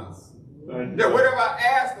promise. That whatever I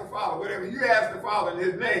ask the Father, whatever you ask the Father in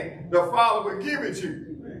his name, the Father will give it to you.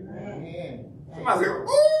 Somebody say, ooh!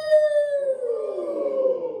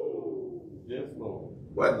 Yes, Lord.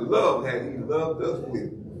 What love has he loved us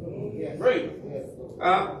with? Great.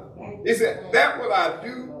 He said, that will I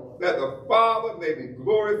do, that the Father may be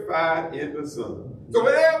glorified in the Son. So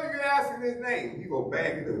whatever you ask in his name, he will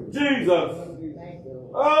back it up. Jesus.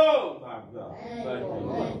 Oh, my God. Thank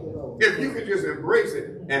you. If you could just embrace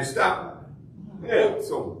it and stop. Yeah.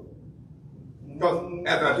 So, because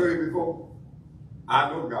as I told you before, I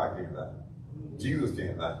know God can't lie. Jesus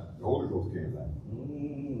can't lie. The Holy Ghost can't lie.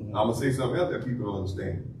 I'm going to say something else that people don't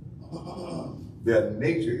understand. Their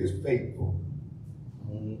nature is faithful.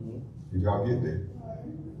 Did y'all get that?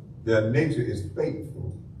 Their nature is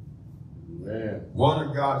faithful. Man. One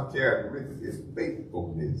of God's characteristics is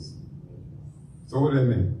faithfulness. So what does that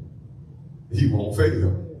mean? He won't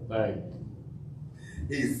fail. Thank you.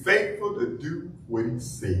 He's faithful to do what he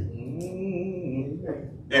said.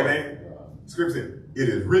 Amen. Scripture said, it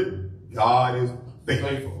is written, God is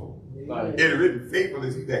faithful. It is written, faithful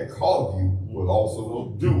is he that called you will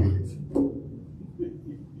also do it.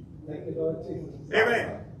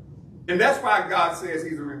 Amen. And that's why God says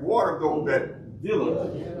he's a rewarder of those that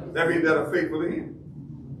diligent. That means that are faithful to him.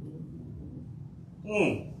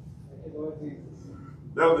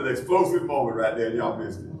 That was an explosive moment right there, y'all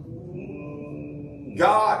missed it.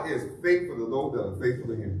 God is faithful to those that are faithful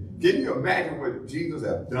to him. Can you imagine what Jesus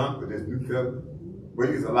has done with this new covenant? What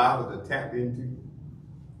he's allowed us to tap into?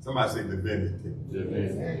 Somebody say divinity.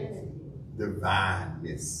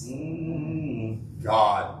 Divineness.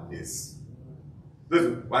 Godness.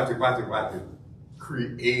 Listen, watch it.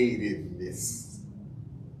 Creativeness.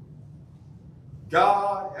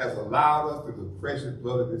 God has allowed us through the precious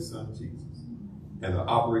blood of his son Jesus and the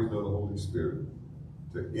operation of the Holy Spirit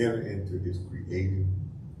to enter into his creative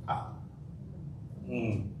power.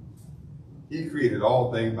 He created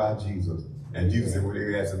all things by Jesus. And Jesus said, whatever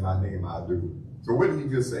you ask in my name, I'll do it. So what did he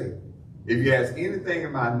just say? If you ask anything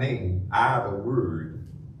in my name, I, the word,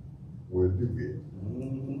 will do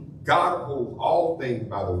it. God upholds all things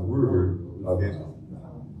by the word of his mouth.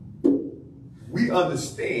 We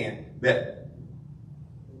understand that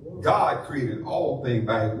God created all things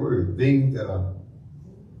by his word, things that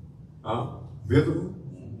are visible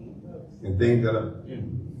and things that are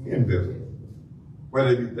invisible.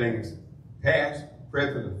 Whether it be things past,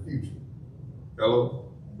 present, or future.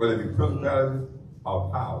 Hello? Whether it be principalities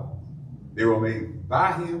or power. They were made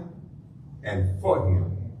by him and for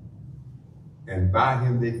him. And by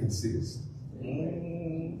him they consist.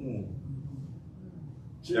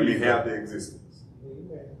 Let me have their existence.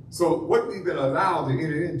 So what we've been allowed to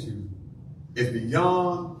enter into is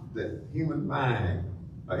beyond the human mind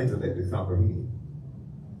or intellect to comprehend.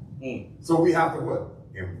 So we have to what?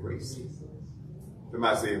 Embrace it.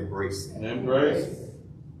 Somebody say embrace it. Embrace it.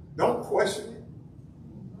 Don't question it.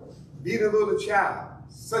 Be the little child,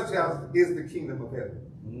 such as is the kingdom of heaven.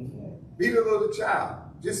 Be the little child.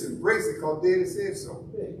 Just embrace it because Daddy said so.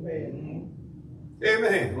 Amen.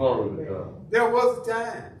 Amen. Glory to God. There was a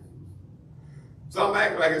time. Some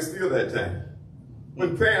act like it's still that time.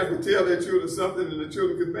 When parents would tell their children something and the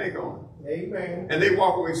children could bank on it. Amen. And they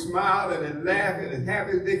walk away smiling and laughing and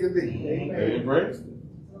happy as they could be. Amen. Embrace it.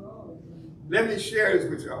 Let me share this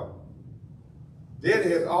with y'all. Daddy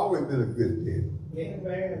has always been a good daddy.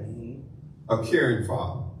 Amen. A caring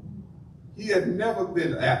father. He had never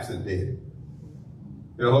been an absent daddy.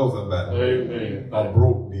 Hello, somebody. Amen. A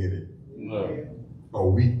broke daddy. No. A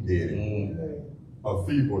weak daddy. A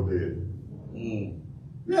feeble daddy.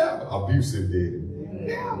 Yeah, abusive daddy.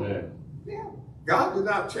 Yeah. Yeah. God did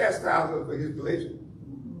not chastise us for his pleasure.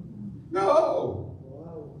 No.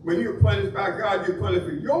 When you're punished by God, you're punished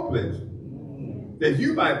for your pleasure. That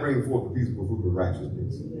you might bring forth the peaceable fruit of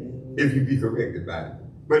righteousness. If you be corrected by it.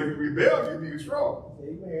 But if you rebel, you be destroyed.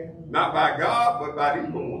 Amen. Not by God, but by the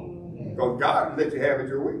evil one. Because God will let you have it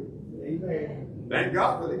your way. Amen. Thank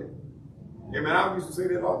God for that. Amen. I used to say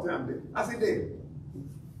that all the time. I say, David,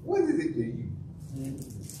 what is it to you?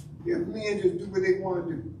 If men just do what they want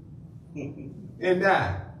to do and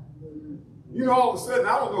die. You know, all of a sudden,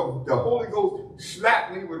 I don't know if the Holy Ghost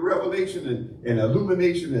slapped me with revelation and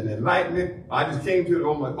illumination and enlightenment. I just came to it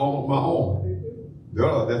on my own.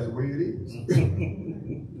 Duh, that's the way it is.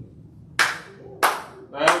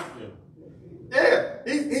 Thank you. Yeah,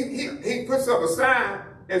 he puts up a sign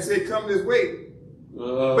and say, come this way.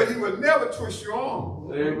 But he will never twist your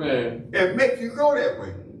arm. Amen. And make you go that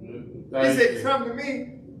way. He said, come to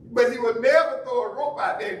me, but he will never throw a rope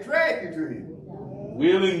out there and drag you to him.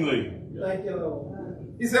 Willingly. Thank you,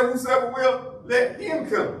 Lord. He said, whosoever will, let him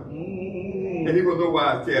come. And he will know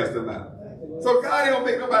why I cast them out. So God don't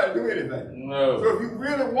make nobody do anything. No. So if you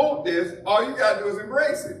really want this, all you got to do is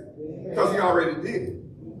embrace it. Because he already did it.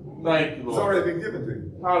 Thank you, Lord. It's already been given to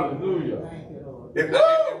you. Hallelujah. Thank you,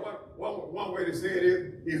 Lord. One way to say it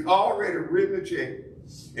is, he's already written a check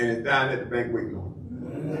and it's down at the bank waiting on him.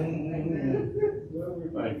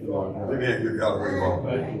 Thank you, Lord. Amen. You got to wait on.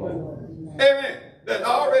 Thank you, Lord. Amen. That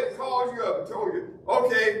already called you up and told you,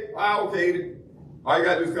 okay, I okayed it. All you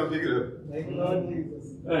got to do is come pick it up. Thank you, Lord Jesus.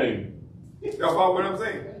 Hey. Y'all follow what I'm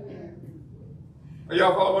saying?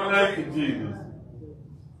 Y'all follow what I'm Thank saying? you, Jesus.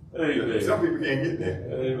 Amen. Some people can't get that.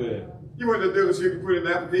 Amen. You went to the dealership, you put in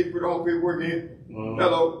the application, put all the paperwork in.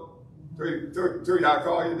 Hello. Till y'all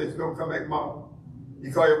call you, that you don't come back tomorrow.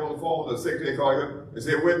 You call you on the phone, the secretary call you and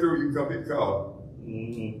say, went through, you come pick the car.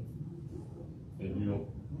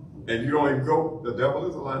 And you don't even go, the devil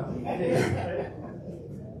is a lie.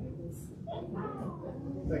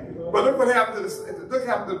 But look what happened to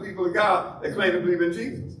the people of God that claim to believe in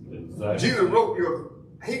Jesus. Exactly. Jesus wrote you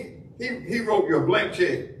he wrote you a blank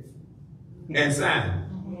check and signed.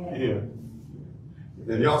 Yeah.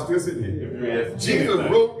 And y'all still sitting here. Jesus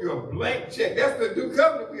wrote you a blank check. That's the new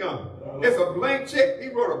covenant we on. It's a blank check. He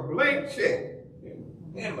wrote a blank check.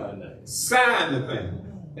 Signed the thing.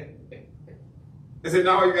 And said,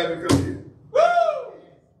 now all you got to do is come here. Woo!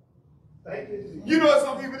 Thank you. You know what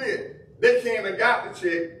some people did? They came and got the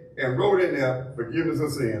check and wrote in there forgiveness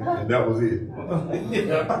of sin, and that was it. And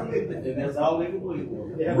that's all they could believe.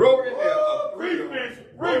 Wrote in there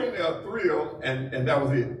a thrill, and that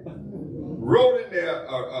was it. Wrote in there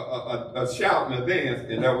a shout and a dance,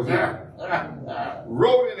 and that was it.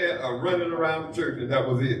 Wrote in there a running around the church, and that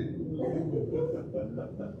was it.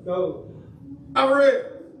 Go. I'm ready.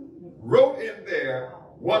 Wrote in there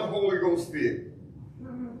one Holy Ghost fit.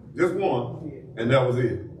 Just one, and that was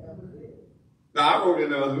it. Now, I wrote in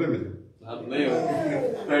the unlimited.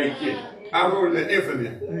 Unlimited. Thank you. I wrote in the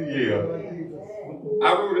infinite. Yeah.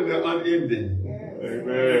 I wrote in the unending.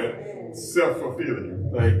 Amen.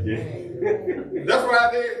 Self-fulfilling. Thank you. That's what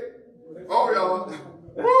I did. Oh, y'all.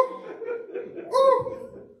 Woo. Woo.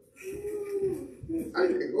 I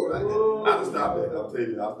can't go like that. I'll stop that. I'll tell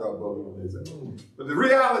you, I'll start bubbling on this. But the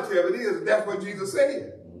reality of it is, that's what Jesus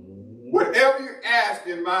said. Whatever you ask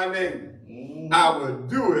in my name, I will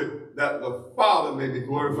do it that the Father may be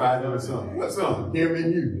glorified in the Son. What Son? Him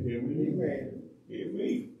and you. Him and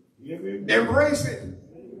me. Embrace it.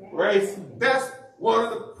 Embrace it. That's one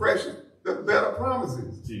of the better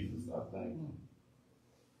promises. Jesus, I thank you.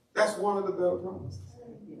 That's one of the better promises.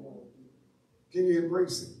 Can you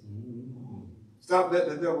embrace it? Stop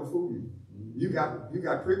letting the devil fool you. You got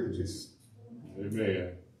privileges.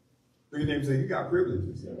 Amen. Look at him say, you got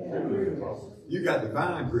privileges. You got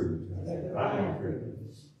divine privileges. Divine privileges.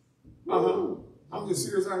 I'm just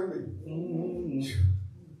serious I can be.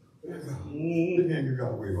 You can't give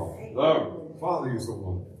God away wrong. Father, you're so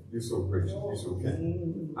wonderful. You're so gracious. You're so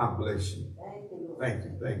kind. I bless you. Thank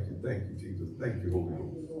you, thank you, thank you, Jesus. Thank you, Holy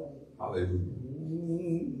Ghost. Hallelujah.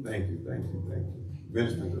 Thank you, thank you, thank you.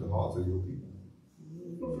 Minister to the hearts of your people.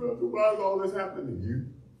 Why is all this happening to you?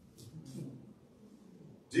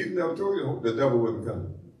 Jesus never told you the devil wasn't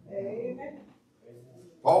coming. Amen.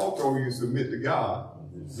 Paul told you to submit to God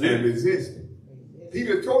and resist him.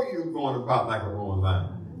 Peter told you he was going about like a roaring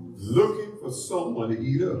lion, looking for someone to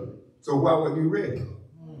eat up. So why wasn't you ready?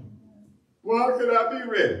 Why could I be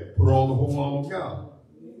ready? Put on the whole armor of God.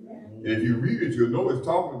 And if you read it, you'll know it's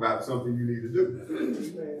talking about something you need to do.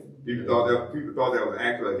 People thought that was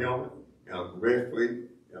actually a helmet and a breastplate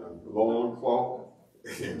and a long cloth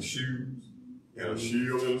and shoes and a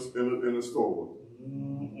shield in a sword.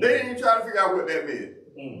 They didn't even try to figure out what that meant.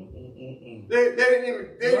 They didn't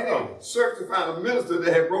even search to find a minister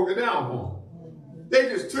that had broken down for them. They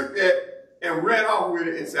just took that and ran off with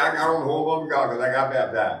it and said, I got on the whole armor of God because I got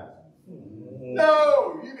baptized.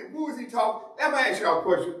 No, who was he talking? Let me ask y'all a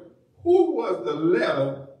question. Who was the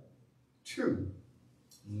letter to?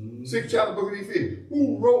 6th chapter book of Ephesians.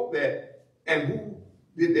 Who wrote that and who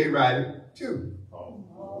did they write it to?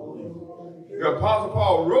 The Apostle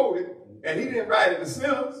Paul wrote it and he didn't write it to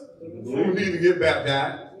sinners who need to get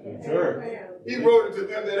baptized. Sure. He wrote it to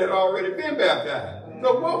them that had already been baptized.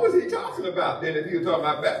 So what was he talking about then if he was talking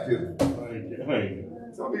about baptism?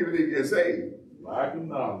 Some people need to get saved.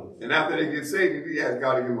 And after they get saved, you ask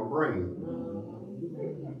God to give them a brain.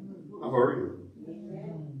 I'm for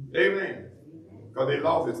real. Amen. Because they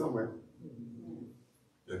lost it somewhere.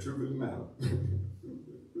 The truth is the matter.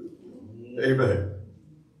 Amen.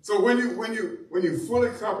 So when you fully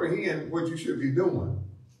comprehend what you should be doing,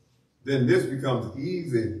 then this becomes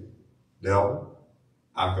easy. Devil,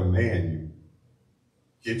 I command you,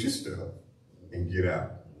 get your stuff and get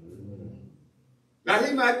out. Now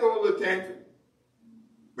he might throw a little tantrum,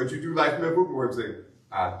 but you do like Smith Hooper and say,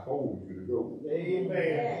 I told you to go.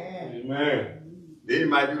 Amen. Amen. Then you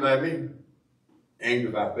might do like me,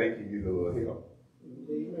 angry by thinking you need a little help.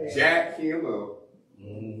 Amen. Jack him up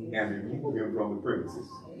and remove him from the premises.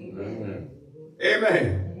 Amen.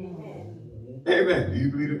 Amen. Amen. Do you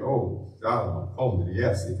believe it? Oh, God, I'm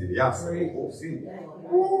yes, it is. Yes. Look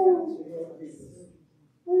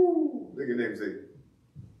at them and say,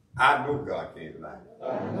 I know God can't lie. I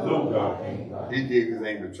know God can't lie. He gave his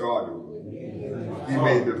angel charge over me. He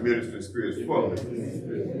made the ministering spirits full of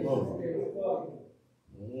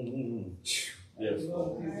Yes.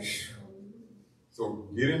 So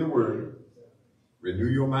get in the Word. Renew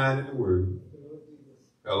your mind in the Word.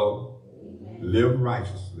 Hello. Live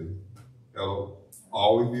righteously. Hello.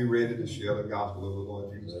 Always be ready to share the gospel of the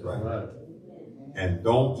Lord Jesus Christ. Right. And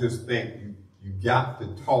don't just think you got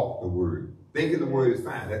to talk the Word. Thinking the Word is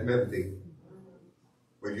fine. That's meditate.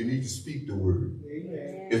 But you need to speak the Word.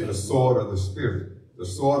 Amen. It's the sword of the Spirit. The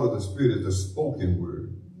sword of the Spirit is the spoken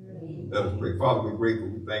Word. Let us pray. Father, we're grateful.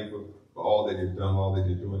 We're thankful for all that you've done, all that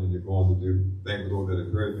you're doing, and you're going to do. Thank you for those that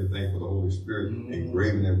have heard me. Thank you for the Holy Spirit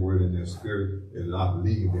engraving that Word in their spirit and not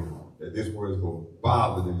leaving them. That this Word is going to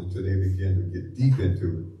bother them until they begin to get deep into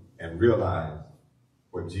it and realize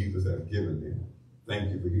what Jesus has given them. Thank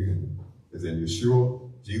you for hearing them. It's in Yeshua,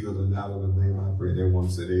 Jesus, and now in the name I pray. Everyone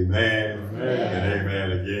said amen, and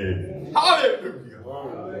amen again. Hallelujah.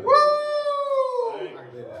 Woo!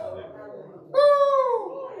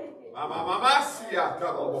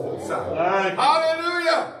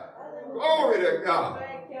 Hallelujah. Glory to God.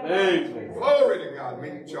 Glory to God. May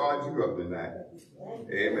He charge you up tonight.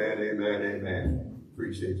 Amen, amen, amen.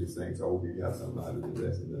 Appreciate your saints. I hope you got somebody to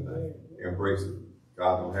bless tonight. Embrace it.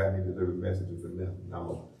 God don't have me deliver messages for nothing.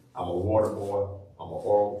 I'm a water boy. I'm an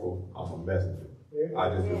oracle. I'm a messenger. I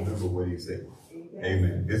just remember what he said.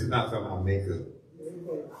 Amen. This is not something I make up.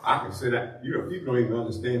 I can sit down. You know, people don't even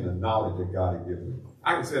understand the knowledge that God has given me.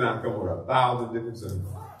 I can sit down and come with 1,000 different sermons.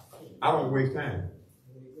 I don't waste time.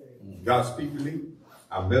 God speaks to me.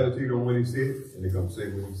 I meditate on what he said, and they come say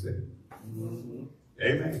what he said.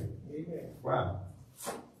 Amen. Wow.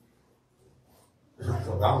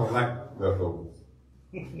 So I don't like leftovers.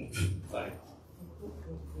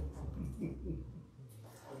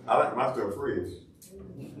 I like my stuff fresh.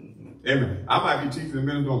 Amen. I might be teaching a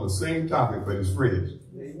minute on the same topic, but it's fresh.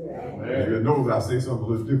 You know I say something a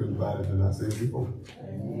little different about it than I said before.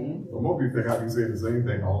 But most people think I can say the same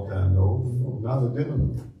thing all the time. No, not a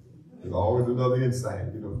gentleman. There's always another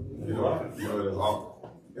insight. There's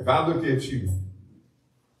all. If I look at you,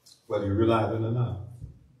 whether you realize it or not,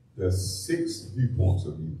 there's 6 viewpoints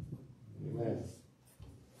of you. Amen.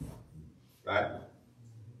 Right?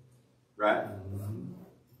 Right?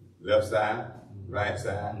 Left side, right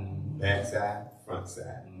side, back side, front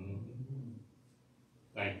side.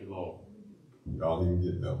 Thank you, Lord. Y'all even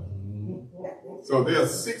get that. So there are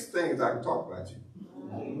 6 things I can talk about you.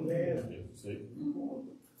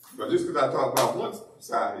 But just because I talk about one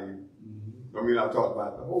side of you, don't mean I talk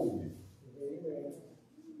about the whole you.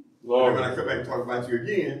 And when I come back and talk about you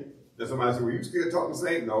again, then somebody says, well, you still talking the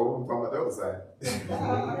same? No, I'm talking about the other side.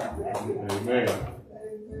 Amen.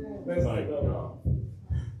 Thank you, God.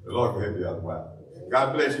 The Lord will help you out while.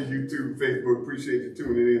 God bless you, YouTube, Facebook. Appreciate you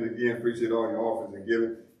tuning in again. Appreciate all your offers and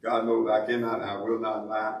giving. God knows I cannot, I will not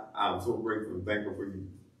lie. I'm so grateful and thankful for you.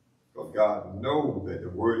 Because God knows that the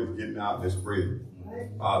word is getting out and it's spreading.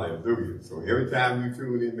 Hallelujah. So every time you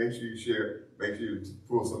tune in, make sure you share. Make sure you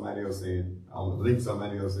pull somebody else in. I'll link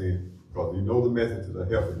somebody else in. Because you know the messages are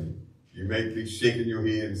helping you. You may be shaking your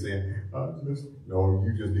head and saying, no,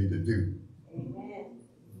 you just need to do.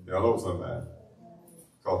 Hello, somebody.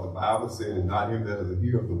 Because the Bible said it's not him that is a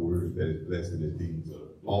hearer of the word that is blessed in his deeds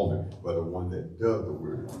only, but the one that does the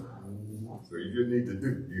word. So you just need to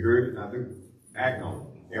do. You heard it, now do it. Act on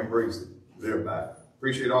it. Embrace it. Live by it.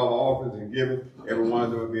 Appreciate all the offers and giving. Every one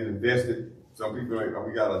of them have been invested. Some people,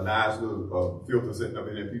 we got a nice little filter sitting up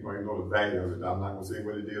in there. People ain't know the value of it. I'm not going to say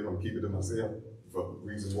what it is. I'm going to keep it to myself for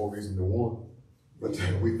more reason than one. But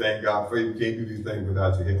we thank God for you. You can't do these things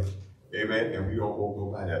without your help. Amen. And we don't owe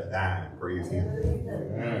nobody a dime. Praise him.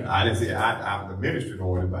 Amen. I didn't say the ministry don't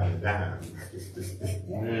owe anybody a dime.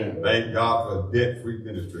 Thank God for debt-free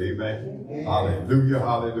ministry. Amen. Hallelujah.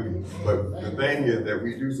 Hallelujah. But the thing is that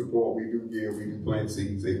we do support, we do give, we do plant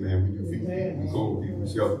seeds. Amen. We do feed people, we clothe people,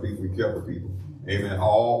 we shelter people, we care for people. Amen.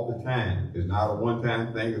 All the time. It's not a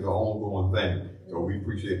one-time thing, it's an ongoing thing. So we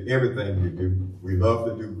appreciate everything you do. We love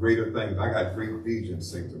to do greater things. I got great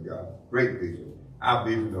visions, saints of God. Great visions. Our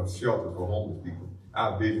vision of shelters for homeless people.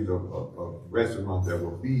 Our vision of restaurants that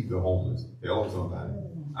will feed the homeless. Hello, somebody.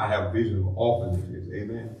 I have a vision of orphanages.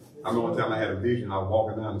 Amen. I remember one time I had a vision. I was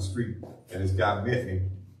walking down the street and this guy met me.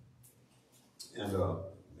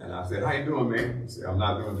 And I said, how you doing, man? He said, I'm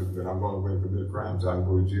not doing too good. I'm going away and commit a crime so I can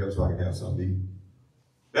go to jail so I can have something to eat.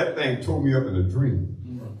 That thing tore me up in a dream.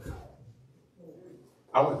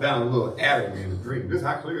 I went down a little alleyway in a dream. This is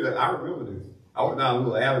how clear that I remember this. I went down a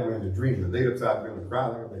little alleyway in a dream and laid upside down and cried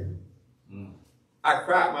like a baby. I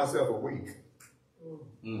cried myself awake.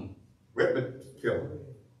 Wet but killed.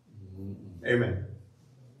 Amen.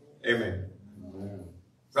 Amen.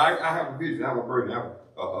 So I have a vision, I have a burden,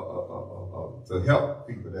 to help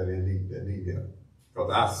people that need help.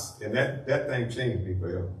 Because that thing changed me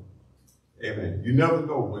forever. Amen. You never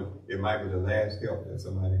know when it might be the last help that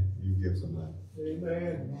you give somebody.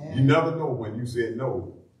 Amen. You never know when you said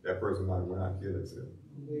no, that person might went out and kill themselves.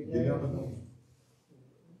 You never know.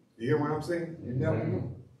 You hear what I'm saying? You never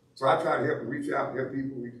know. So I try to help reach out, help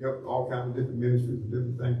people. We help all kinds of different ministries and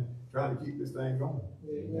different things, trying to keep this thing going.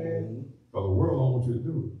 Amen. Because the world don't want you to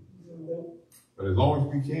do it. But as long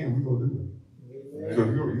as we can, we're going to do it. Amen. So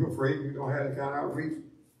if you're afraid you don't have that kind of outreach,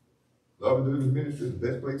 Love Deliverance Ministries is the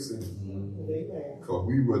best place to send. Because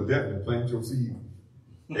we will definitely plant your seed.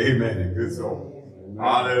 Amen. And good soul.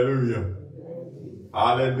 Hallelujah.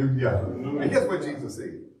 Hallelujah. And guess what Jesus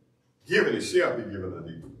said? Given it shall be given unto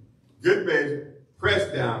you. Good measure,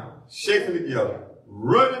 pressed down, shaken together,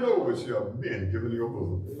 running over shall men given to your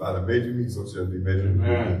bosom. By the measure me, so shall be measured.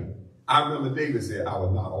 Amen. I remember David said, I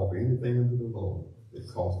will not offer anything unto the Lord that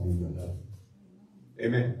cost me nothing.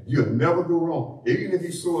 Amen. You'll never go wrong. Even if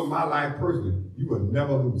you sow in my life personally, you will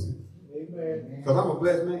never lose it. Amen. Because I'm a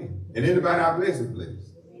blessed man. And anybody I bless is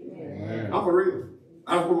blessed. Amen. I'm for real.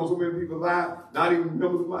 I've worked on so many people's lives, not even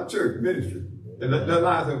members of my church ministry. And their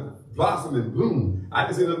lives have blossomed and bloomed. I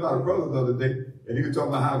just seen a lot of brothers the other day, And he was talking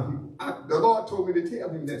about how the Lord told me to tell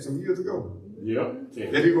him that some years ago. Yep.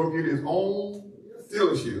 That he going to get his own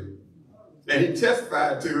dealership. And he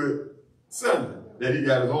testified to it Sunday that he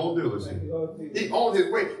got his own dealership. He on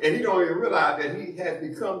his way, and he don't even realize that he has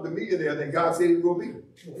become the millionaire that God said he was going to be.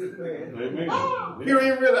 Amen. He don't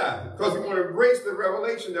even realize it because he want to embrace the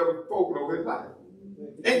revelation that was spoken over his life.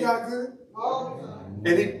 Ain't God good?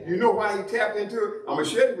 And you know why he tapped into it? I'm going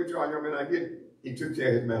to share it with y'all, young men. I get it. He took care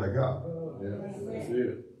of his man of God. That's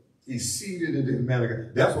it. He seeded into his man of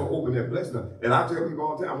God. That's what opened that blessing up. And I tell people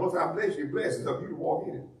all the time, once I bless you, bless it's up to you to walk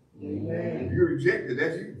in it. Amen. If you reject it,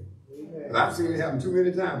 that's you. But I've seen it happen too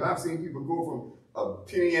many times. I've seen people go from a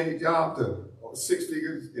penny ante job to 6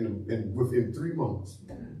 figures within 3 months.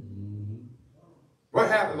 What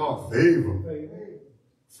happened? Lord? Favor.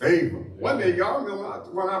 Favor. One day, y'all remember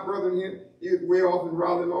when our brother in here, he was way off in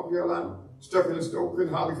Raleigh, North Carolina, stuck in the store,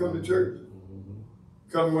 couldn't hardly come to church.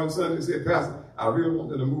 Come one Sunday and said, Pastor, I really want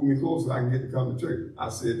them to move me closer so I can get to come to church. I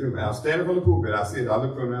said to him, I was standing from the pulpit, I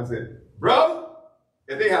looked at him and I said, brother,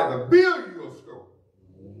 if they have to build you a store,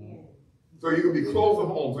 so you can be close to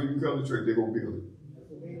home so you can come to church, they're going to build it.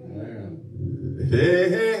 Hey,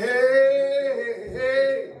 hey, hey,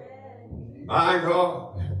 hey. My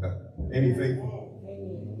God. Anything.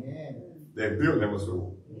 They're building them a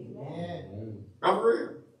store. I'm for real.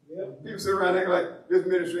 People sit around acting like this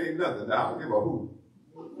ministry ain't nothing. I don't give a hoot.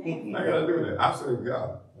 I gotta do that. I serve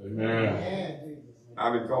God. Amen.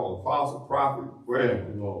 I've been called apostle, prophet, whatever.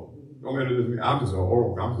 Don't matter to me. I'm just an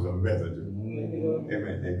oracle. I'm just a messenger.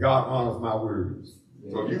 Amen. And God honors my words.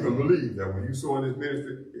 So you can believe that when you sow in this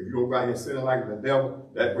ministry, if you go back and sin like the devil,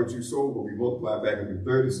 that what you sow will be multiplied back into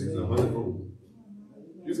 36 and 100 fold.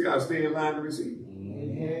 You just got to stay in line to receive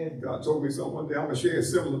it. God told me something one day. I'm going to share it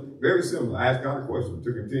similar, very similar. I asked God a question. It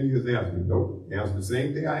took him 10 years to answer me. Nope. He answered the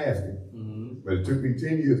same thing I asked him. But it took me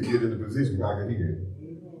 10 years to get in the position where I could hear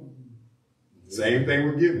it. Same thing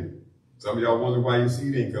with giving. Some of y'all wonder why your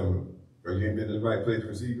seed ain't coming up. Because you ain't been in the right place to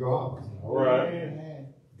receive your harvest. All right.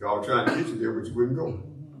 God was trying to get you there, but you wouldn't go.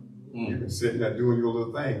 You've been sitting there doing your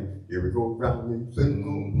little thing. Here we go, around me.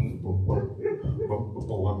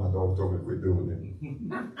 One of my dogs told me to quit doing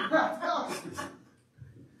that.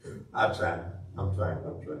 I'm trying.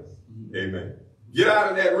 Amen. Get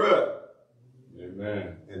out of that rut.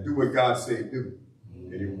 Amen. And do what God said do.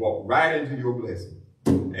 And you walk right into your blessing.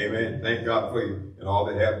 Amen. Thank God for you and all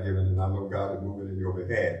that have given. And I know God is moving in your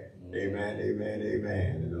behalf. Amen, amen,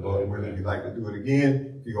 amen. And the Lord willing, if you'd like to do it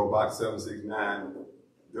again, if you go box 769,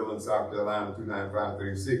 Dillon, South Carolina,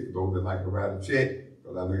 29536, for those that like to write a check,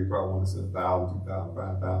 because I know you probably want to send $1,000, $2,000,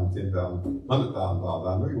 $5,000, $10,000, $100,000.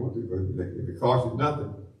 I know you want to, but if it costs you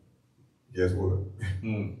nothing, guess what?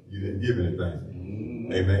 You didn't give anything.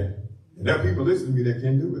 Amen. And there are people listening to me that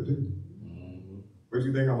can't do it, too. What do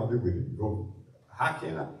you think I'm going to do with it? Go, how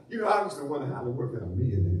can I? You know, I used to wonder how to work at a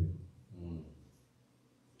millionaire.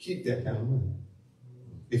 Keep that kind of money.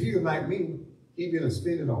 If he was like me, he'd be able to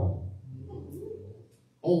spend it all.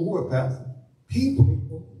 On what, Pastor?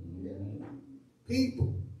 People.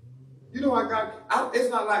 People. You know, it's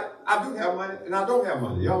not like I do have money and I don't have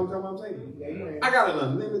money. Y'all understand what I'm saying? I got an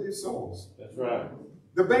unlimited source. That's right.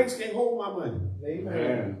 The banks can't hold my money.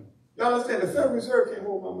 Amen. Y'all understand? The Federal Reserve can't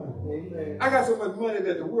hold my money. Amen. I got so much money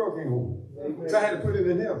that the world can't hold. Amen. So I had to put it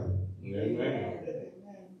in heaven. Amen.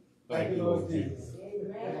 Thank you, Lord Jesus.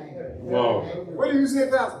 Wow. What do you say,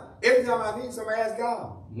 Pastor? Every time I need something, I ask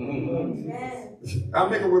God. I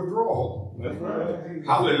make a withdrawal. That's right.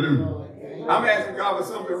 Hallelujah. I'm asking God for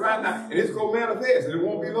something right now, and it's going to manifest, and it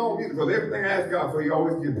won't be long either, because everything I ask God for, He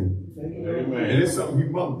always gives me. Amen. And it's something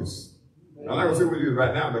humongous. I'm not going to say what it is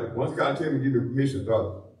right now, but once God tells me to give me permission to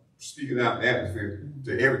start speaking out in the atmosphere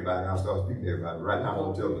to everybody, I'll start speaking to everybody. Right now, I'm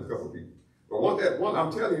going to tell a couple of people. But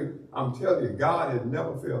I'm telling you, God has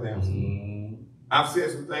never failed to answer. I've said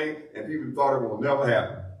some things, and people thought it will never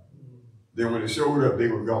happen. Then when it showed up, they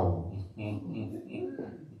were gone.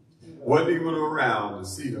 Wasn't even around to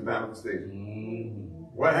see the manifestation.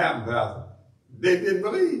 What happened, Pastor? They didn't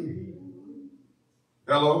believe.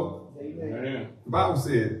 Hello? Amen. The Bible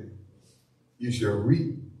said, you shall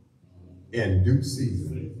reap in due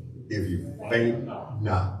season if you faint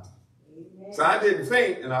not. So I didn't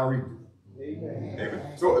faint, and I reaped it.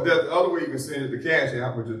 Amen. So the other way you can send it to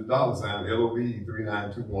Cashapp, which is the $sign,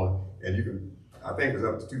 LOVE3921, and you can, I think it's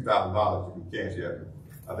up to $2,000 you can cash out.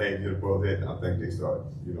 I think you get above that, I think they start,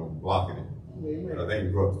 blocking it. But I think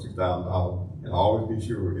you go up to $2,000, and always be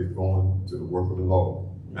sure it's going to the work of the Lord.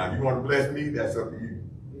 Now, if you want to bless me, that's up to you.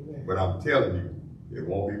 But I'm telling you, it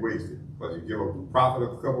won't be wasted. Because you give a prophet a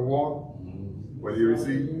cup of water, what do you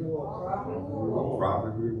receive?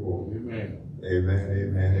 Prophet reward. Amen. Amen,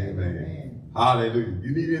 amen, amen. Hallelujah.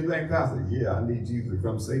 You need anything, Pastor? Yeah, I need Jesus to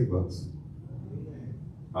come save us.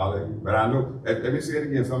 Hallelujah. But I know, let me say it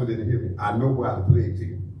again, somebody didn't hear me. I know why the plague's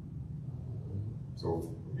here.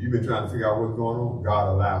 So you've been trying to figure out what's going on. God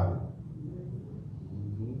allowed it.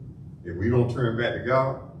 If we don't turn back to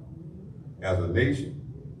God as a nation,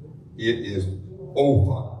 it is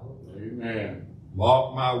over. Amen.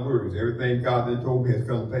 Mark my words. Everything God then told me has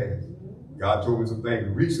come to pass. God told me some things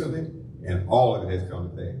recently, and all of it has come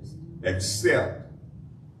to pass, except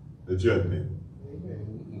the judgment.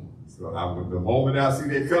 Amen. So the moment I see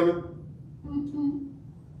they coming,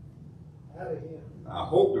 I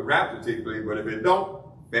hope the rapture takes place, but if it don't,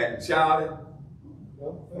 Fat and Charlie,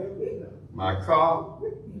 my car,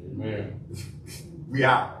 Amen. we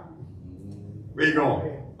out. Where you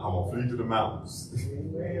going? I'm going to flee to the mountains.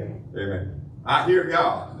 Amen. Amen. I hear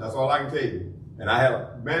God. That's all I can tell you. And I had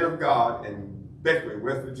a man of God in Beckley,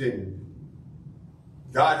 West Virginia.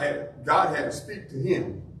 God had to speak to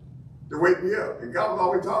him to wake me up. And God was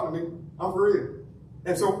always talking to me. I'm for real.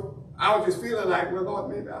 And so I was just feeling like, well, Lord,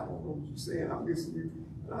 maybe I don't know what you're saying. I'm missing you.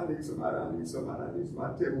 I need somebody to tell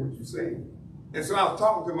me what you're saying. And so I was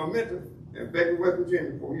talking to my mentor in Beckley, West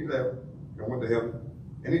Virginia before he left and went to heaven.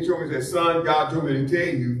 And he told me, he said, son, God told me to tell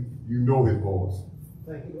you, you know his voice.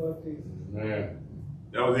 Thank you, Lord Jesus. Amen.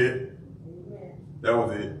 That was it. That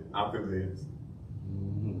was it. I'm convinced.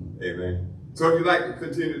 Amen. So if you like to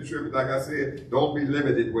continue the trip, like I said, don't be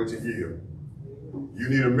limited what you give. You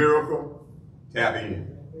need a miracle, tap in.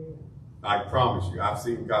 I promise you, I've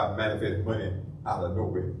seen God manifest money out of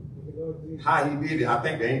nowhere. How he did it, I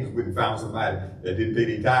think the angels wouldn't found somebody that didn't pay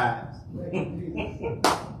their tithes.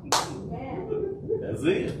 That's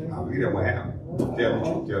it. I believe that what happened.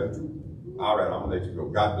 Tell the truth. All right, I'm going to let you go.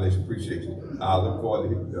 God bless you. Appreciate you. I look forward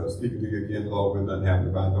to speaking to you again, Lord, when nothing happens.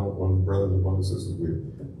 If I don't, one of the brothers and one of the sisters will.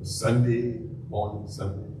 Sunday morning,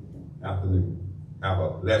 Sunday afternoon. Have a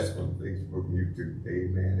blessed one. Facebook, YouTube.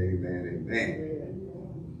 Amen, amen, amen.